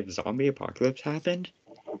where like if zombie apocalypse happened,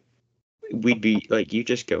 we'd be like you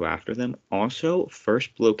just go after them. Also, first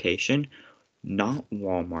location, not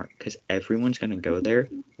Walmart, because everyone's gonna go there.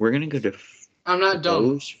 We're gonna go to I'm not dumb.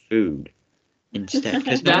 Lowe's Food instead,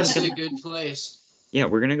 because That's a good place. Yeah,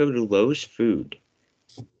 we're gonna go to Lowe's Food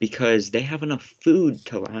because they have enough food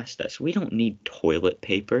to last us. We don't need toilet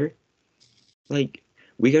paper. Like,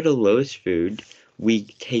 we go to Lowe's Food, we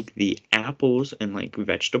take the apples and like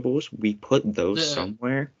vegetables, we put those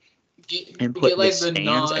somewhere and put the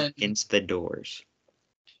stands against the doors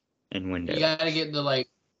and windows. You gotta get the like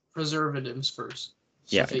preservatives first.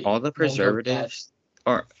 Yeah, all the preservatives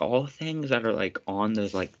are all things that are like on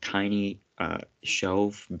those like tiny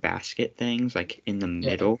shelf basket things, like in the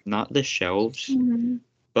middle, not the shelves,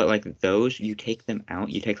 but like those. You take them out.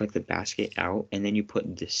 You take like the basket out, and then you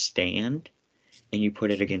put the stand, and you put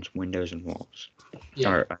it against windows and walls,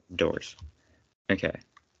 or doors. Okay.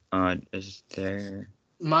 Is there?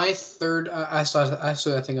 My third. I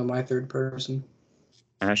think of my third person.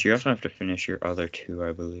 Ash, you also have to finish your other two,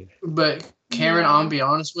 I believe. But Cameron, I'll be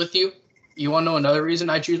honest with you. You want to know another reason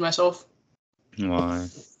I choose myself? Why?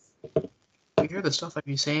 You hear the stuff I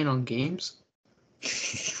be saying on games?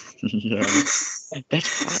 Yeah,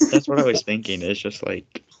 that's what I was thinking. It's just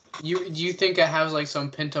like Do you think I have like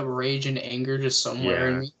some pent up rage and anger just somewhere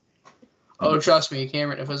in me? Oh, trust me,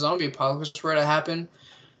 Cameron. If a zombie apocalypse were to happen,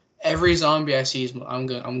 every zombie I see, I'm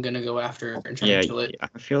gonna go after and try to kill it. I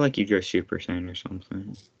feel like you'd go Super Saiyan or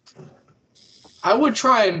something. I would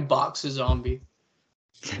try and box a zombie.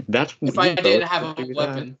 That's if I didn't have a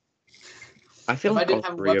weapon. I feel like all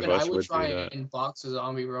three of us I would try and box a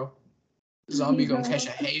zombie, bro. Zombie gonna catch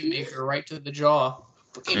a haymaker right to the jaw.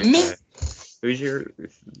 Okay. Who's your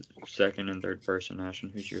second and third person, Ash,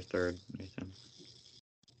 and who's your third, Nathan?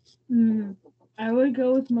 I would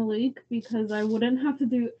go with Malik because I wouldn't have to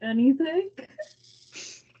do anything.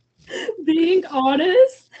 Being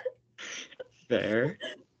honest. Fair.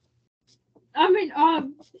 I mean,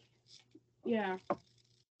 yeah.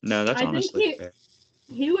 No, that's honestly fair.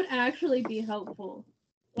 He would actually be helpful.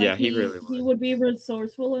 Like, yeah, he really would. He would be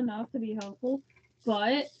resourceful enough to be helpful,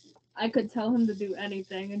 but I could tell him to do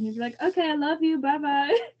anything, and he'd be like, "Okay, I love you,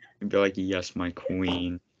 bye-bye." He'd be like, "Yes, my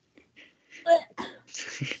queen."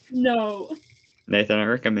 No. Nathan, I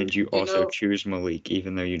recommend you also choose Malik,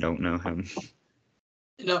 even though you don't know him.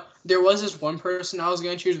 There was this one person I was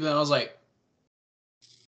gonna choose, but then I was like,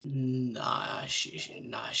 nah,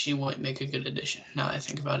 she wouldn't make a good addition. Now that I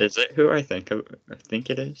think about it. Is it who I think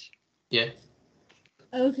it is? Yeah.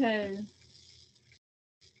 Okay.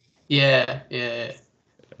 Yeah.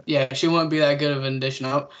 She wouldn't be that good of an addition.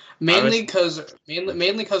 Mainly because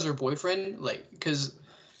her boyfriend, like, because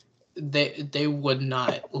they would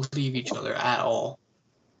not leave each other at all.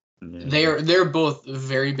 Yeah. They're both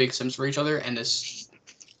very big sims for each other, and this.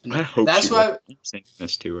 I hope that's why I'm saying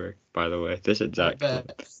this to her. By the way, this exact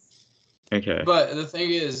clip. Okay. But the thing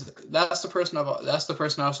is, that's the person I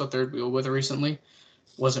was so third wheel with recently.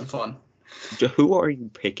 Wasn't fun. Who are you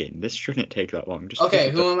picking? This shouldn't take that long. Just okay,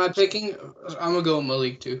 who am I picking? I'm gonna go with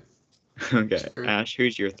Malik too. Okay, Ash,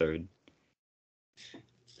 who's your third?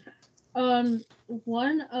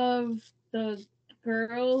 One of the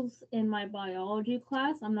girls in my biology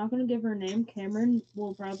class. I'm not gonna give her name. Cameron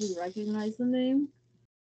will probably recognize the name,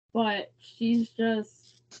 but she's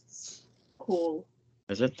just cool.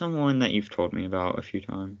 Is it the one that you've told me about a few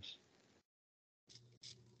times?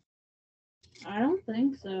 I don't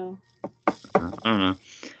think so. I don't know.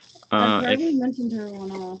 I've already mentioned her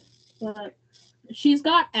one off, but she's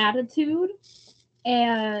got attitude,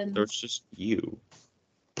 and so it's just you.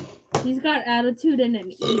 He's got attitude and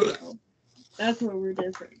an ego. That's where we're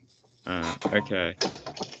different. Okay.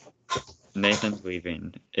 Nathan's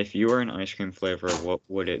leaving. If you were an ice cream flavor, what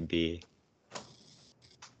would it be?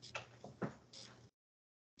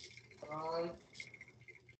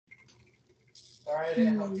 Sorry I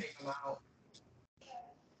didn't help pick them out.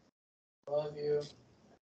 Love you.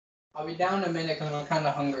 I'll be down in a minute because I'm kind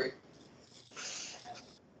of hungry.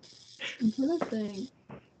 I'm trying to think.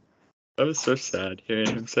 That was so sad hearing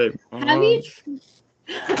him say, Have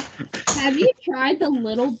you tried the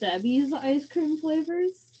Little Debbie's ice cream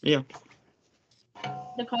flavors? Yeah.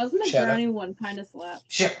 The cosmic brownie one kind of slaps.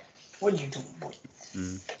 Shit. What are you doing, boy?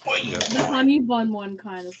 The honey bun one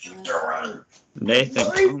kind of slaps.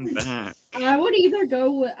 Nathan, come back. I would either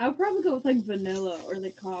go with. I'd probably go with like vanilla or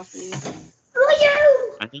the coffee.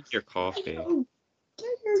 I think you're coffee.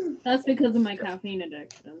 That's because of my caffeine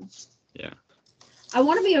addiction. Yeah. I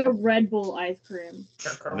want to be a Red Bull ice cream.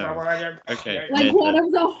 No. Okay. Like Nathan. one of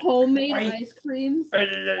the homemade ice creams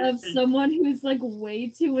of someone who's like way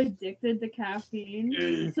too addicted to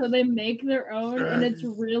caffeine. So they make their own and it's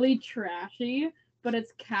really trashy, but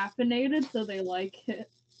it's caffeinated so they like it.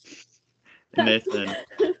 Nathan,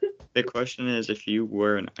 the question is, if you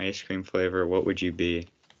were an ice cream flavor, what would you be?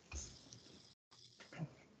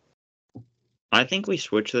 I think we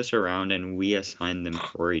switch this around and we assign them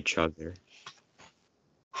for each other.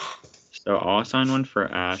 So I'll assign one for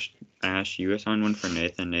Ash. Ash, you assign one for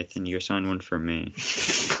Nathan. Nathan, you assign one for me.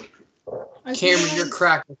 Cameron, you're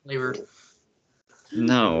cracker flavored.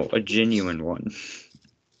 No, a genuine one.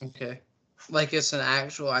 Okay. Like it's an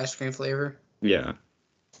actual ice cream flavor? Yeah.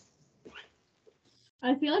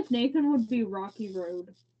 I feel like Nathan would be Rocky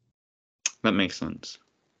Road. That makes sense.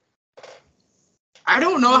 I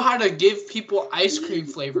don't know how to give people ice cream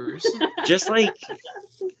flavors. Just like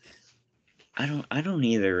I don't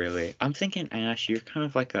either really. I'm thinking Ash, you're kind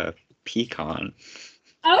of like a pecan.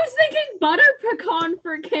 I was thinking butter pecan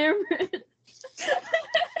for Cameron.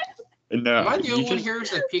 No. Am I the only one here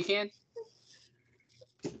who's a pecan?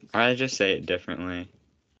 I just say it differently.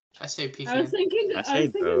 I say pecan. I was thinking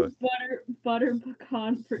both. butter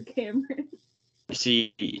pecan for Cameron.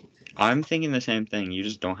 See, I'm thinking the same thing. You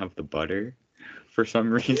just don't have the butter for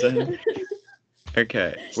some reason.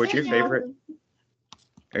 Okay, what's your favorite?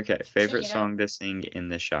 Okay, favorite song to sing in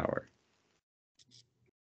the shower.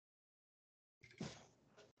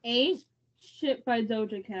 Ain't Shit by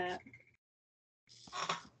Doja Cat.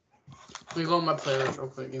 Let me go on my playlist real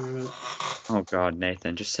quick. Give me a minute. Oh God,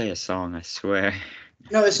 Nathan, just say a song, I swear.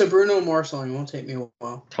 No, it's a Bruno Mars song. It won't take me a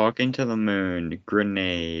while. Talking to the Moon,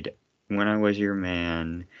 Grenade, When I Was Your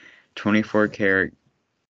Man, 24 Karat.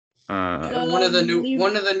 One of the newer,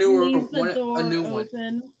 a new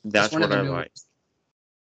one. That's what I like.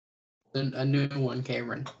 A new one,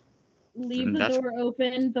 Cameron. Leave the door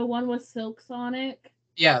open. The one with Silk Sonic.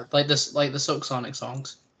 Yeah, like the Silk Sonic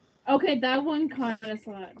songs. Okay, that one kind of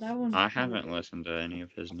slapped. That one. I haven't listened to any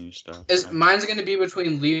of his new stuff. Mine's gonna be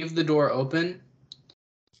between Leave the Door Open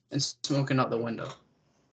and Smoking Out the Window.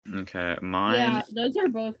 Okay, mine. Yeah, those are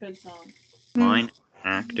both good songs. Mine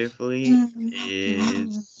actively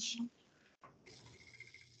is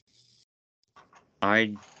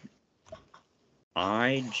IDGAF.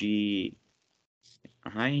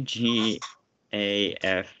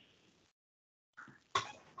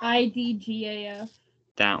 IDGAF.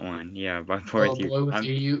 That one, yeah, by Boy With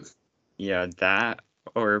You. Yeah, that,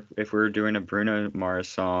 or if we were doing a Bruno Mars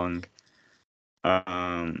song,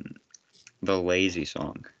 the Lazy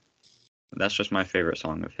song. That's just my favorite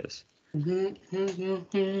song of his.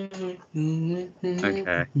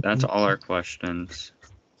 Okay, that's all our questions.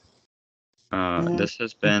 This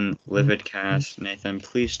has been LividCast. Nathan,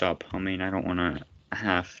 please stop humming. I don't want to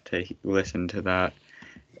have to listen to that.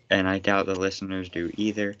 And I doubt the listeners do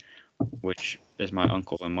either, which is my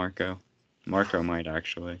uncle and Marco. Marco might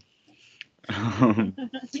actually.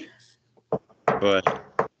 But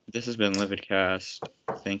this has been LividCast.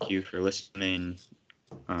 Thank you for listening.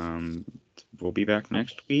 We'll be back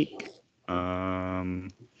next week.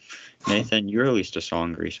 Nathan, you released a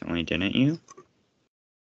song recently, didn't you?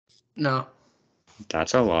 No.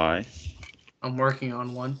 That's a lie. I'm working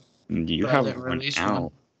on one. You have one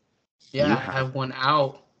out. Yeah, I have one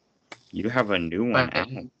out. You have a new one out.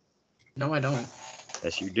 No, I don't.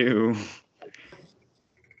 Yes, you do.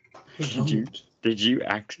 Did you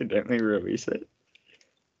accidentally release it?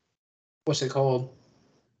 What's it called?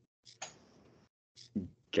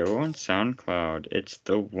 Go on SoundCloud. It's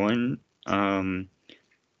the one,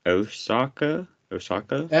 Osaka?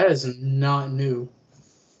 That is not new.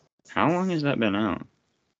 How long has that been out?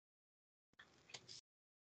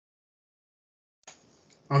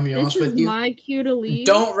 I'm be This honest is with you. my cue to leave.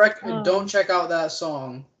 Don't check out that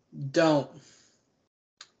song. Don't.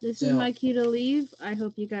 This is my cue to leave. I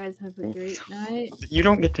hope you guys have a great night. You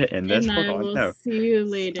don't get to end this. And Hold I on, will no. see you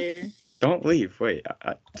later. Don't leave. Wait,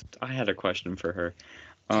 I had a question for her.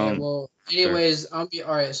 Okay, well, anyways, all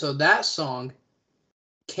right. So that song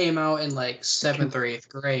came out in like 7th or 8th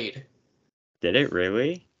grade. Did it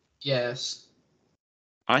really? Yes.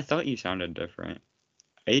 I thought you sounded different.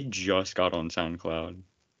 It just got on SoundCloud.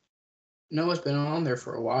 No, it's been on there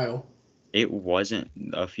for a while. It wasn't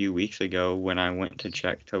a few weeks ago when I went to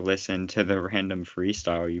check to listen to the random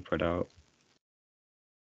freestyle you put out.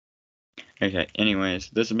 Okay, anyways,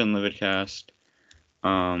 this has been Lividcast.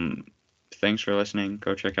 Thanks for listening.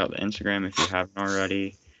 Go check out the Instagram if you haven't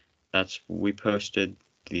already. We posted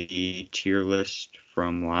the tier list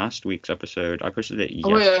from last week's episode. I posted it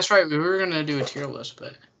Oh, yesterday. yeah, that's right. We were going to do a tier list,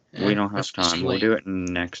 but... We don't have time. We'll do it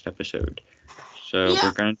next episode. So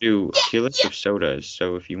we're going to do a tier list of sodas.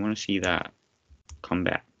 So if you want to see that, come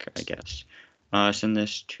back, I guess. Send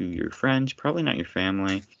this to your friends, probably not your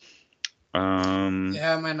family.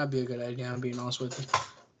 Yeah, it might not be a good idea, I'm being honest with you.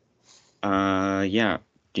 Yeah,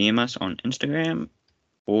 DM us on Instagram,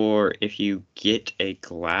 or if you get a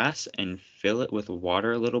glass and fill it with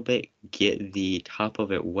water a little bit, get the top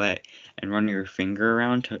of it wet and run your finger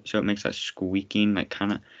around so it makes that squeaking, like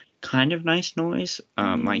kind of nice noise.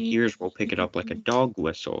 My ears will pick it up like a dog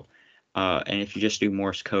whistle. And if you just do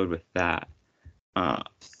Morse code with that, and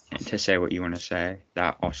to say what you want to say,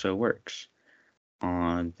 that also works.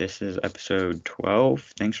 This is episode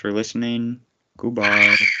 12. Thanks for listening.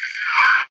 Goodbye.